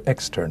obturator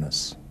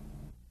externus.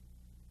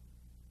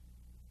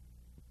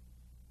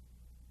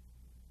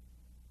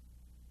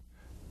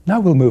 Now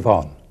we'll move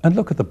on and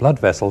look at the blood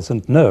vessels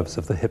and nerves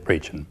of the hip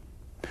region.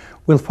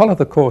 We'll follow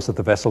the course of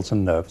the vessels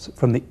and nerves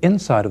from the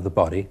inside of the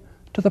body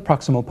to the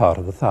proximal part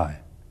of the thigh.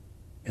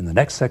 In the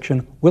next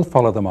section, we'll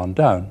follow them on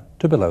down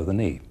to below the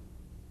knee.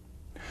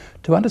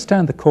 To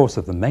understand the course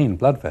of the main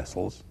blood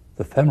vessels,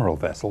 the femoral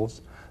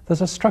vessels,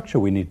 there's a structure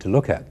we need to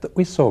look at that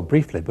we saw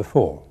briefly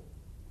before,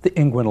 the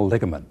inguinal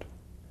ligament.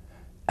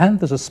 And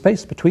there's a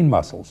space between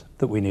muscles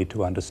that we need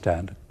to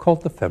understand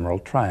called the femoral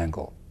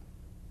triangle.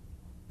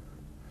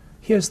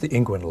 Here's the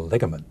inguinal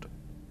ligament.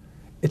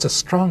 It's a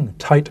strong,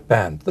 tight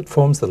band that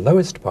forms the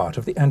lowest part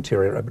of the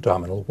anterior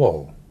abdominal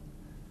wall.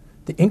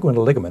 The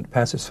inguinal ligament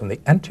passes from the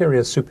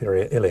anterior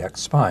superior iliac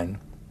spine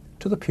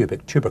to the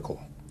pubic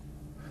tubercle.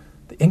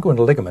 The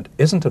inguinal ligament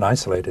isn't an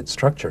isolated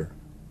structure.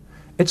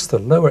 It's the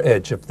lower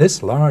edge of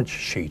this large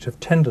sheet of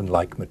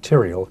tendon-like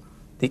material,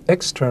 the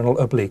external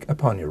oblique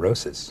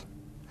aponeurosis.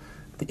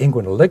 The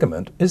inguinal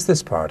ligament is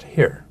this part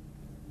here.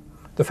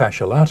 The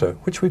fascia lata,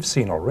 which we've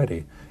seen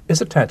already,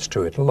 is attached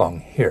to it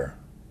along here.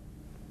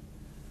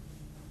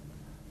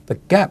 The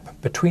gap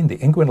between the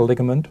inguinal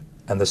ligament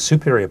and the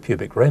superior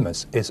pubic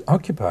ramus is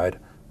occupied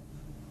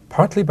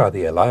partly by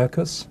the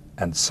iliacus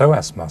and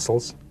psoas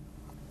muscles,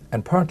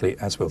 and partly,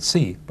 as we'll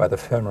see, by the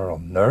femoral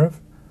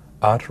nerve,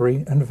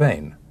 artery and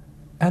vein,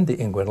 and the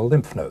inguinal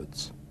lymph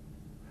nodes.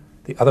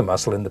 The other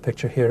muscle in the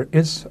picture here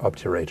is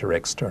obturator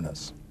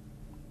externus.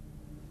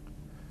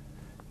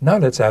 Now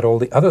let's add all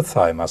the other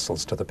thigh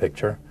muscles to the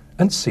picture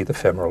and see the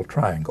femoral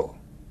triangle.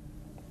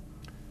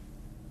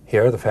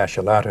 Here the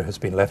fascia lata has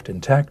been left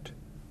intact.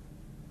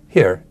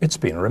 Here it's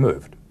been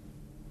removed.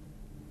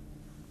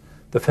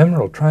 The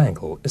femoral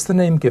triangle is the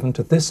name given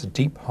to this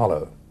deep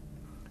hollow.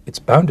 It's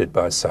bounded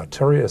by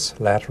sartorius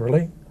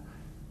laterally,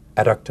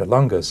 adductor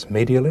longus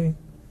medially,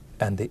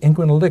 and the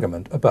inguinal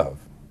ligament above.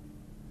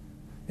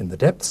 In the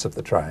depths of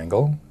the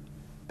triangle,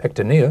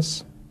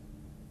 pectineus,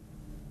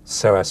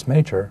 psoas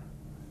major,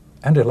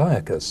 and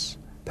iliacus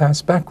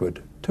pass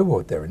backward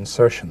toward their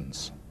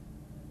insertions.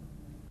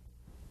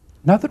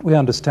 Now that we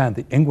understand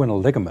the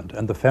inguinal ligament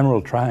and the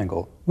femoral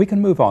triangle, we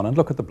can move on and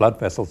look at the blood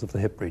vessels of the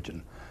hip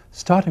region,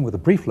 starting with a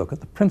brief look at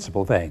the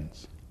principal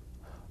veins.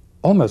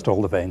 Almost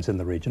all the veins in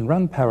the region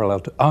run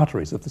parallel to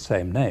arteries of the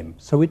same name,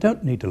 so we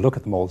don't need to look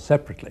at them all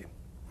separately.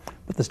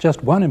 But there's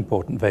just one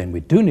important vein we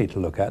do need to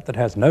look at that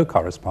has no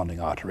corresponding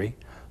artery,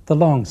 the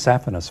long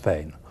saphenous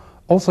vein,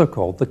 also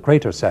called the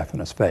greater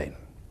saphenous vein.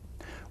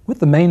 With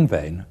the main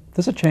vein,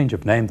 there's a change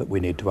of name that we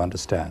need to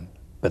understand.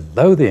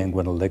 Below the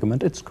inguinal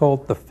ligament, it's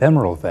called the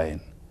femoral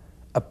vein.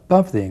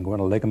 Above the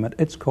inguinal ligament,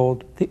 it's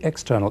called the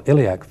external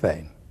iliac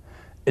vein.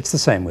 It's the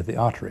same with the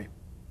artery.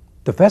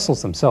 The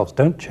vessels themselves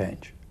don't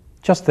change,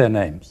 just their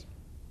names.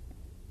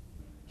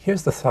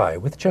 Here's the thigh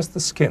with just the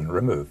skin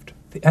removed.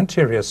 The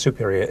anterior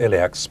superior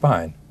iliac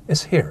spine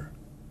is here.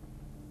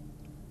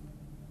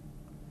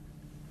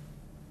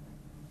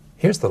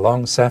 Here's the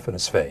long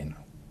saphenous vein,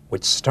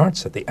 which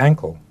starts at the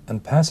ankle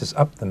and passes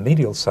up the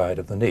medial side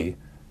of the knee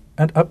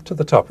and up to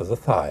the top of the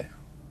thigh.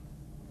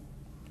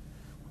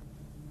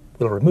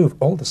 We'll remove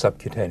all the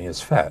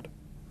subcutaneous fat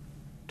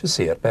to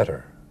see it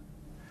better.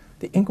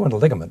 The inguinal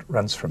ligament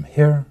runs from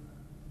here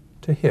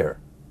to here.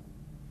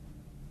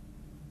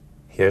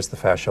 Here's the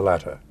fascia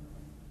lata.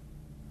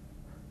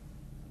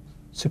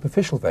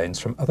 Superficial veins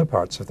from other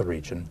parts of the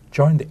region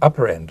join the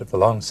upper end of the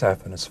long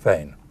saphenous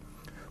vein,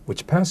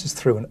 which passes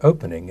through an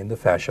opening in the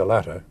fascia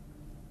lata,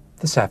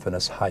 the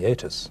saphenous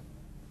hiatus.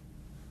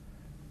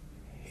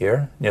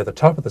 Here, near the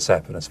top of the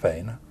saphenous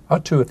vein, are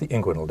two of the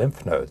inguinal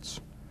lymph nodes.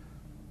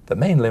 The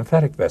main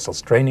lymphatic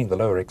vessels draining the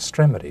lower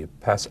extremity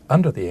pass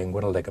under the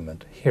inguinal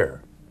ligament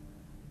here.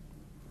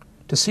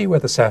 To see where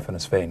the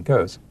saphenous vein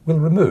goes, we'll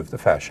remove the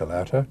fascia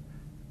lata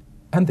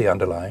and the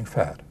underlying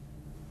fat.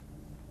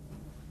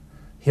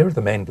 Here are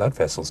the main blood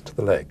vessels to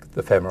the leg,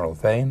 the femoral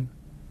vein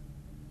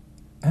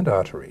and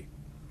artery,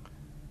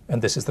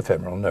 and this is the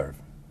femoral nerve.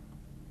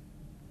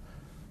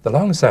 The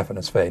long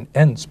saphenous vein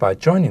ends by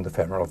joining the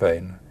femoral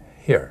vein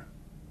here.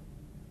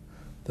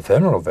 The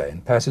femoral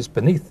vein passes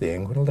beneath the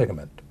inguinal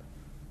ligament.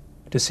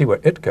 To see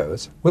where it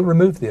goes, we'll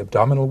remove the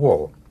abdominal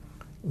wall,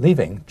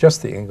 leaving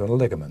just the inguinal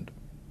ligament.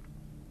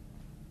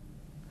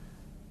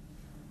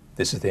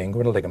 This is the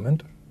inguinal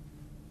ligament.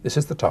 This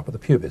is the top of the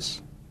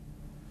pubis.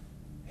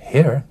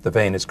 Here, the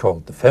vein is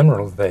called the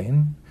femoral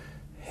vein.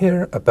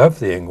 Here, above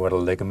the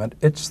inguinal ligament,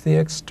 it's the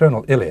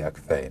external iliac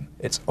vein.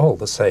 It's all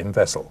the same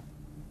vessel.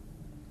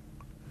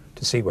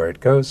 To see where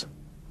it goes,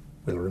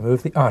 we'll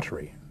remove the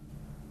artery.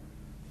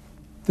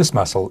 This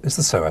muscle is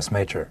the psoas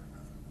major.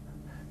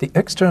 The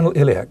external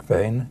iliac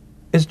vein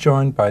is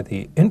joined by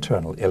the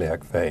internal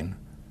iliac vein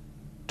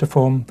to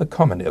form the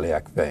common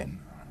iliac vein.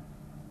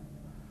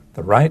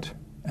 The right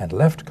and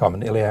left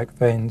common iliac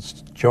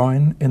veins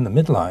join in the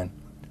midline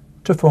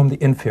to form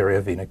the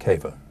inferior vena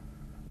cava.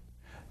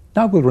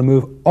 Now we'll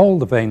remove all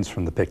the veins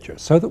from the picture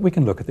so that we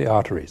can look at the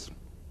arteries.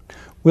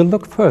 We'll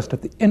look first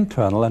at the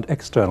internal and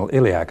external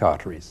iliac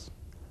arteries.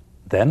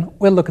 Then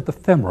we'll look at the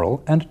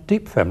femoral and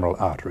deep femoral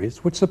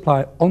arteries, which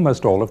supply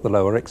almost all of the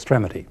lower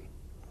extremity.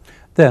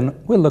 Then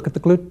we'll look at the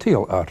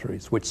gluteal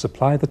arteries, which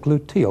supply the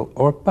gluteal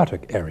or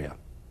buttock area.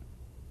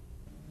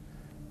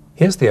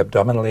 Here's the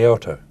abdominal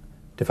aorta,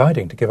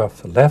 dividing to give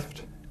off the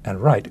left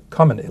and right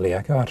common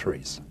iliac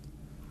arteries.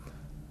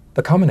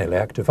 The common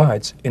iliac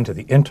divides into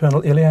the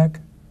internal iliac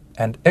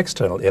and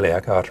external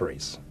iliac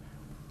arteries.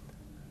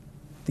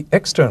 The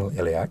external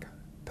iliac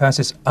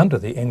passes under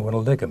the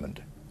inguinal ligament,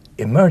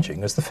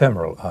 emerging as the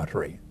femoral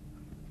artery.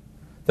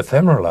 The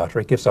femoral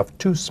artery gives off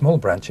two small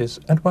branches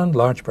and one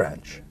large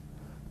branch.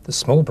 The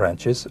small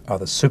branches are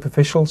the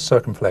superficial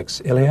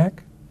circumflex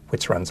iliac,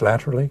 which runs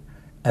laterally,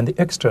 and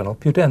the external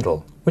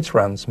pudendal, which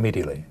runs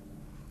medially.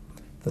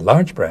 The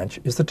large branch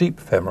is the deep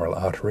femoral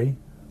artery,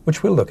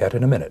 which we'll look at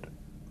in a minute.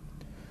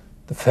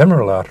 The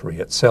femoral artery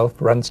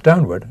itself runs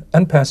downward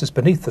and passes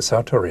beneath the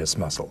sartorius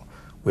muscle.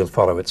 We'll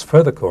follow its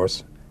further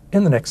course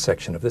in the next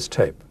section of this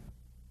tape.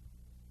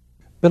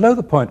 Below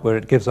the point where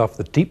it gives off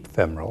the deep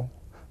femoral,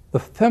 the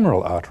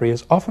femoral artery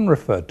is often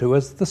referred to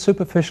as the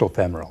superficial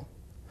femoral.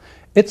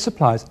 It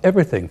supplies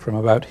everything from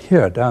about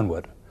here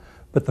downward,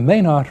 but the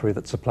main artery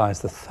that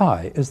supplies the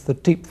thigh is the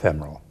deep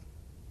femoral.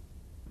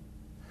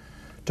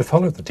 To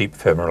follow the deep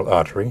femoral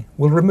artery,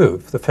 we'll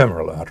remove the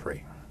femoral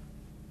artery.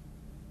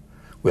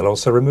 We'll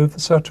also remove the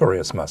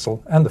sartorius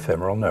muscle and the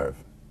femoral nerve.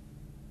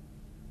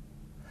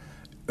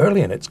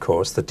 Early in its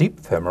course, the deep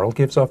femoral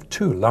gives off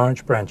two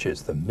large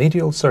branches, the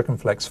medial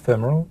circumflex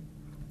femoral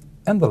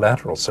and the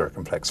lateral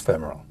circumflex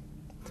femoral.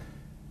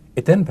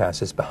 It then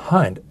passes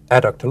behind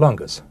adductor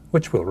longus,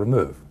 which we'll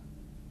remove.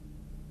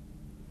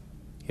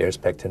 Here's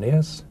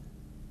pectineus,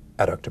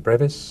 adductor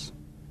brevis,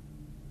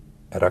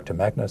 adductor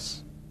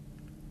magnus,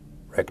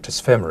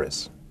 rectus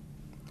femoris.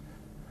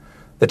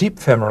 The deep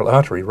femoral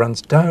artery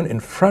runs down in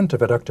front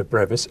of adductor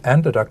brevis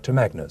and adductor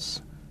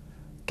magnus,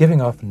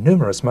 giving off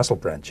numerous muscle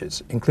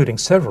branches, including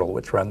several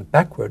which run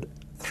backward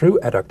through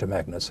adductor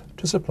magnus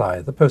to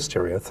supply the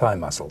posterior thigh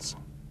muscles.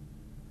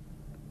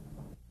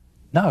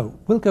 Now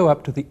we'll go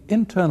up to the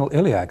internal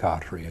iliac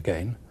artery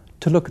again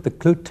to look at the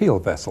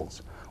gluteal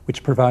vessels,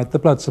 which provide the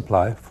blood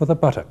supply for the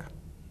buttock.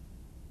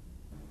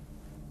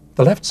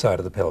 The left side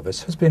of the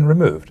pelvis has been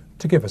removed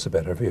to give us a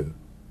better view.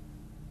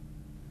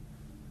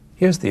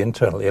 Here's the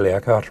internal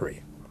iliac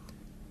artery.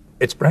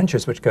 Its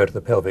branches which go to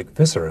the pelvic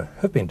viscera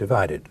have been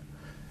divided.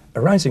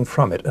 Arising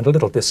from it and a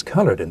little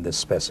discolored in this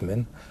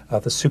specimen are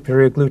the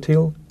superior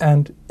gluteal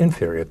and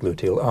inferior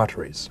gluteal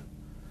arteries.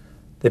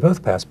 They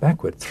both pass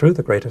backward through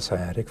the greater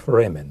sciatic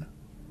foramen,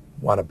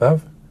 one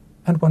above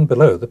and one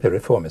below the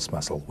piriformis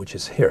muscle, which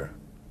is here.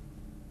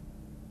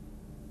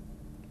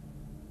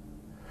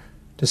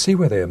 To see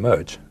where they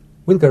emerge,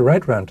 we'll go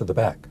right round to the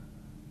back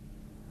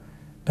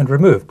and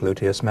remove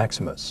gluteus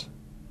maximus.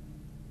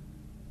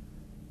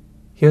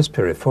 Here's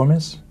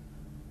piriformis,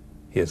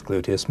 here's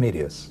gluteus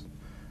medius.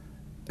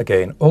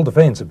 Again, all the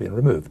veins have been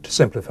removed to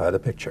simplify the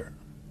picture.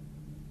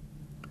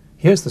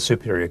 Here's the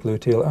superior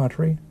gluteal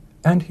artery,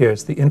 and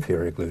here's the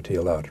inferior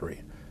gluteal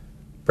artery,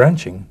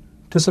 branching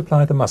to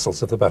supply the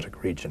muscles of the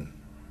buttock region.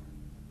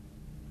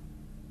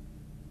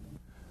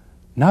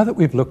 Now that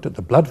we've looked at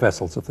the blood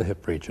vessels of the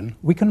hip region,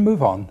 we can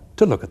move on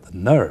to look at the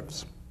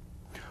nerves.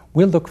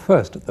 We'll look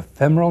first at the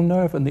femoral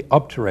nerve and the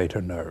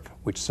obturator nerve,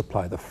 which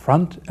supply the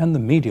front and the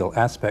medial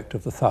aspect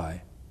of the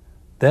thigh.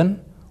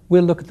 Then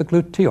we'll look at the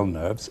gluteal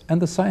nerves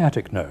and the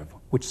sciatic nerve,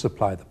 which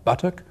supply the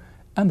buttock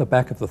and the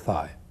back of the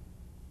thigh.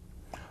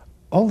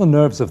 All the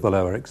nerves of the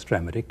lower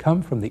extremity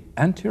come from the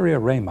anterior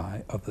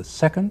rami of the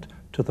 2nd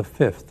to the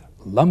 5th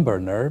lumbar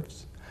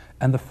nerves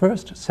and the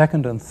 1st,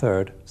 2nd, and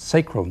 3rd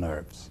sacral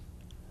nerves.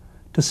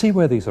 To see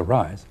where these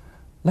arise,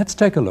 let's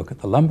take a look at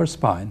the lumbar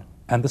spine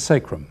and the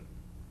sacrum.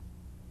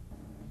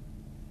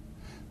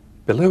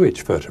 Below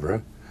each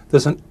vertebra,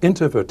 there's an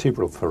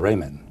intervertebral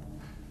foramen.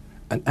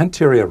 An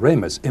anterior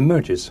ramus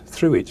emerges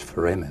through each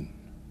foramen.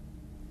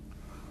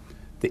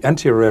 The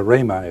anterior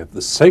rami of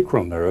the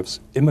sacral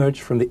nerves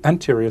emerge from the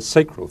anterior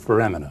sacral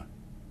foramina.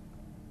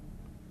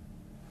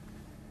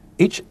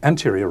 Each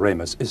anterior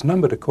ramus is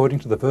numbered according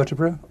to the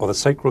vertebra or the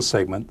sacral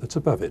segment that's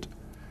above it.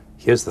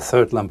 Here's the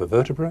 3rd lumbar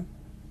vertebra.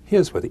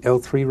 Here's where the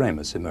L3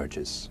 ramus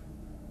emerges.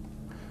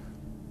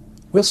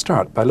 We'll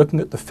start by looking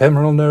at the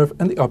femoral nerve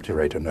and the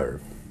obturator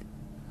nerve.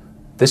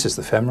 This is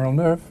the femoral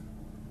nerve.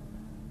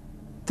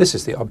 This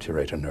is the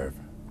obturator nerve.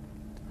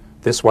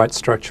 This white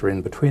structure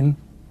in between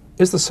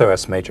is the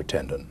psoas major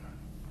tendon.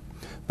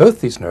 Both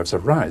these nerves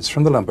arise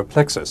from the lumbar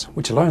plexus,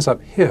 which lies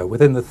up here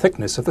within the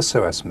thickness of the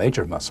psoas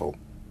major muscle.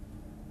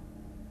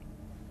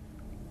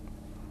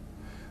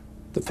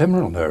 The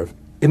femoral nerve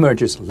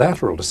emerges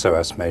lateral to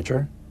psoas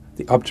major,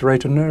 the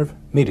obturator nerve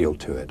medial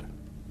to it.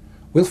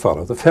 We'll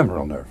follow the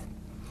femoral nerve.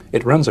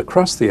 It runs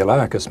across the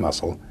iliacus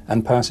muscle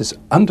and passes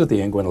under the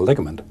inguinal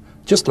ligament,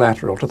 just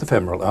lateral to the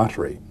femoral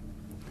artery.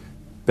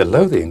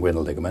 Below the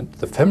inguinal ligament,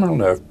 the femoral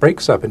nerve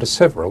breaks up into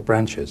several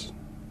branches.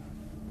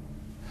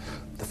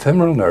 The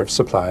femoral nerve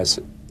supplies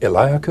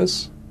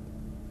iliacus,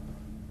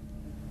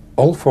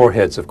 all four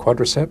heads of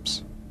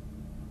quadriceps,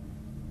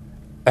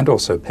 and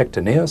also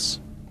pectineus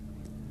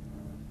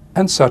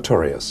and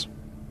sartorius.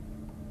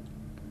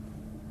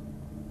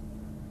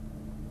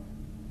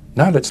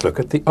 Now let's look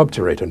at the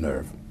obturator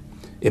nerve.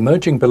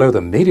 Emerging below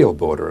the medial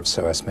border of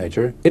psoas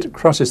major, it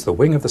crosses the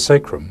wing of the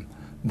sacrum,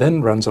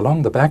 then runs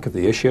along the back of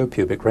the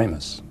ischiopubic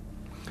ramus.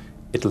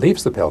 It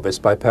leaves the pelvis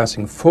by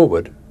passing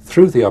forward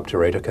through the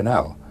obturator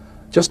canal,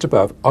 just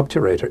above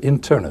obturator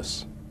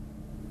internus.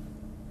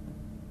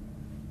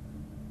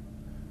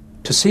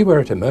 To see where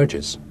it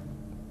emerges,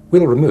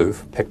 we'll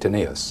remove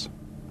pectineus.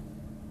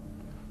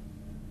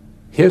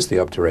 Here's the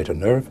obturator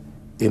nerve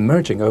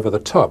emerging over the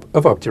top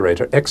of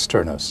obturator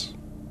externus.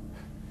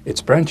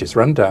 Its branches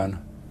run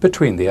down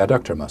between the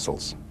adductor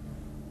muscles.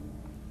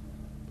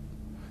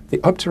 The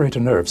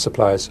obturator nerve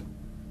supplies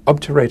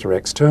obturator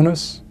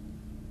externus,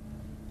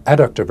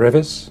 adductor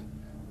brevis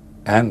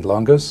and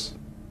longus,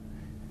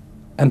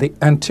 and the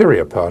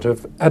anterior part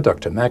of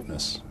adductor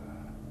magnus.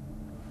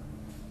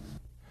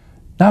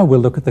 Now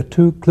we'll look at the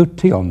two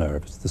gluteal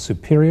nerves, the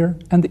superior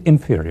and the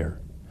inferior,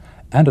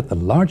 and at the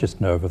largest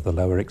nerve of the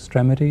lower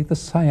extremity, the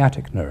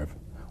sciatic nerve,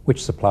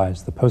 which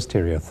supplies the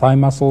posterior thigh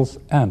muscles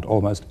and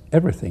almost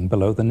everything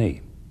below the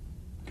knee.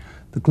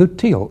 The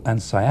gluteal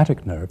and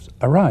sciatic nerves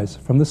arise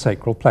from the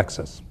sacral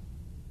plexus.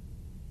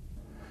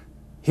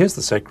 Here's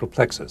the sacral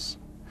plexus.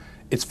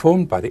 It's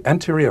formed by the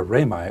anterior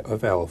rami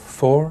of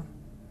L4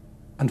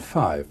 and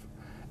 5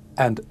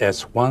 and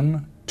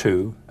S1,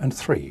 2, and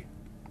 3.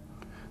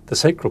 The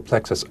sacral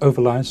plexus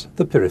overlies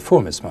the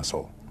piriformis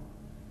muscle.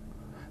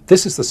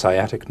 This is the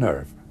sciatic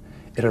nerve.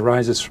 It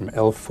arises from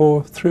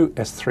L4 through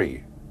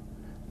S3.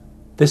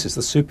 This is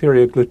the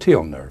superior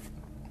gluteal nerve.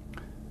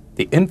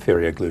 The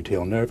inferior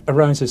gluteal nerve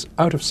arises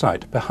out of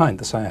sight behind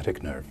the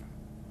sciatic nerve.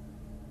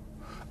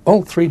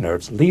 All three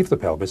nerves leave the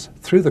pelvis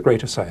through the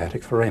greater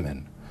sciatic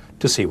foramen.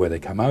 To see where they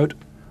come out,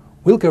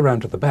 we'll go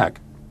round to the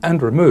back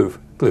and remove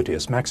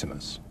gluteus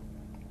maximus.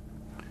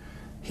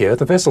 Here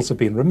the vessels have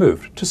been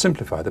removed to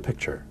simplify the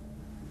picture.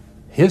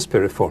 Here's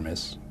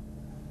piriformis.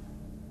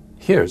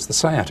 Here's the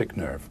sciatic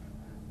nerve.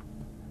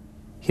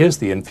 Here's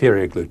the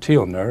inferior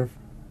gluteal nerve.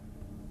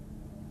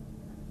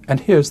 And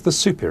here's the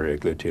superior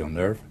gluteal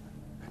nerve,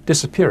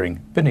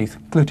 disappearing beneath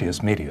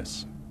gluteus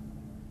medius.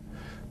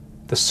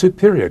 The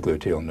superior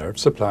gluteal nerve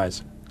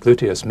supplies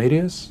gluteus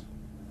medius,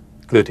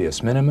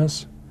 gluteus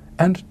minimus,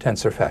 and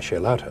tensor fasciae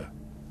lata.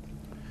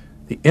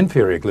 The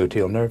inferior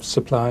gluteal nerve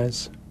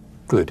supplies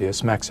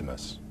gluteus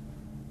maximus.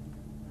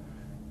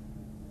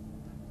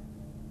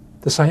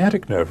 The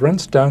sciatic nerve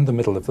runs down the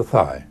middle of the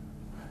thigh.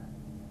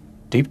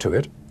 Deep to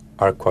it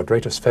are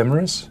quadratus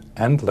femoris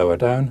and lower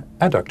down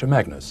adductor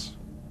magnus.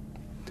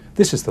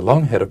 This is the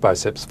long head of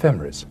biceps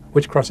femoris,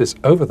 which crosses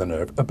over the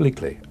nerve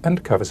obliquely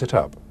and covers it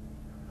up.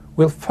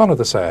 We'll follow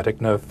the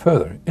sciatic nerve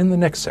further in the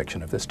next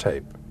section of this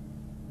tape.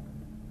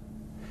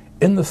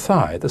 In the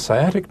thigh, the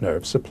sciatic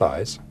nerve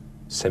supplies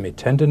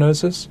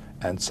semitendinosus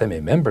and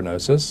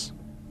semimembranosus,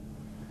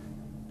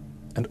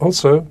 and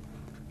also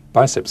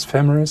biceps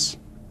femoris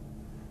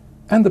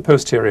and the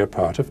posterior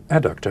part of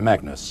adductor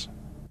magnus.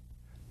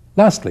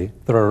 Lastly,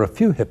 there are a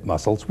few hip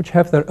muscles which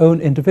have their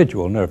own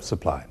individual nerve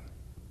supply.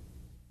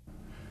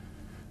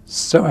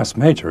 Psoas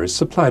major is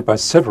supplied by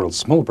several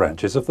small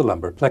branches of the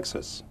lumbar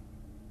plexus.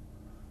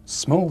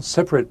 Small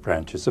separate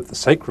branches of the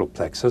sacral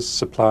plexus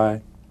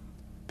supply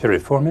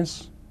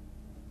piriformis,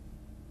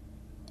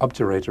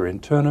 obturator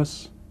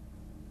internus,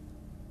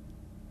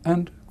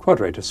 and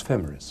quadratus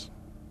femoris.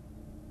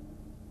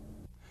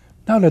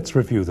 Now let's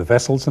review the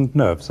vessels and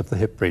nerves of the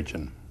hip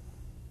region.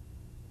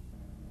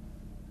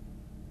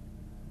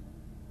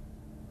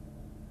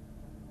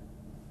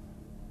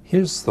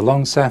 Here's the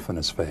long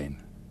saphenous vein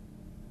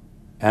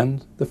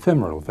and the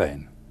femoral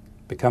vein,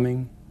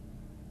 becoming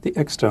the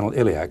external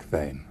iliac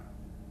vein.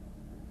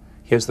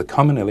 Here's the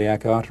common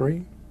iliac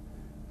artery,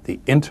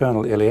 the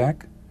internal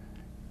iliac,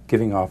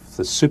 giving off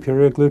the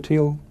superior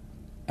gluteal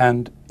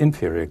and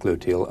inferior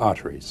gluteal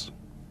arteries.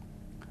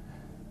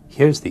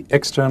 Here's the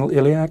external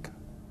iliac,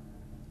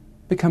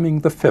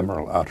 becoming the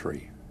femoral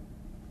artery.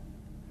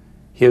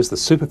 Here's the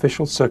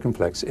superficial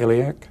circumflex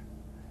iliac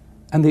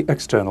and the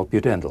external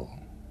pudendal.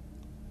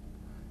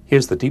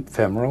 Here's the deep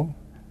femoral,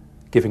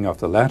 giving off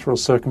the lateral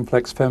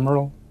circumflex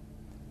femoral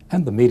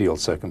and the medial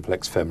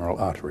circumflex femoral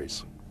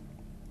arteries.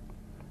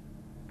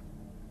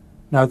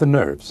 Now the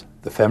nerves,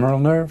 the femoral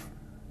nerve,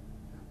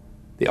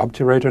 the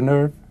obturator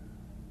nerve,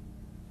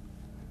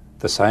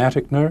 the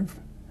sciatic nerve,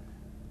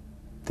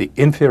 the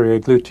inferior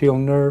gluteal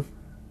nerve,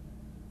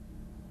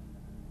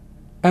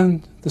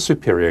 and the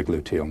superior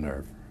gluteal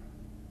nerve.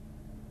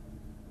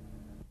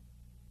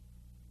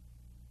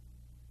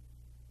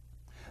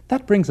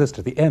 That brings us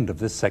to the end of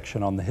this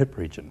section on the hip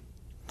region.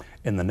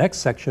 In the next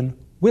section,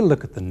 we'll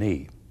look at the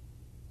knee.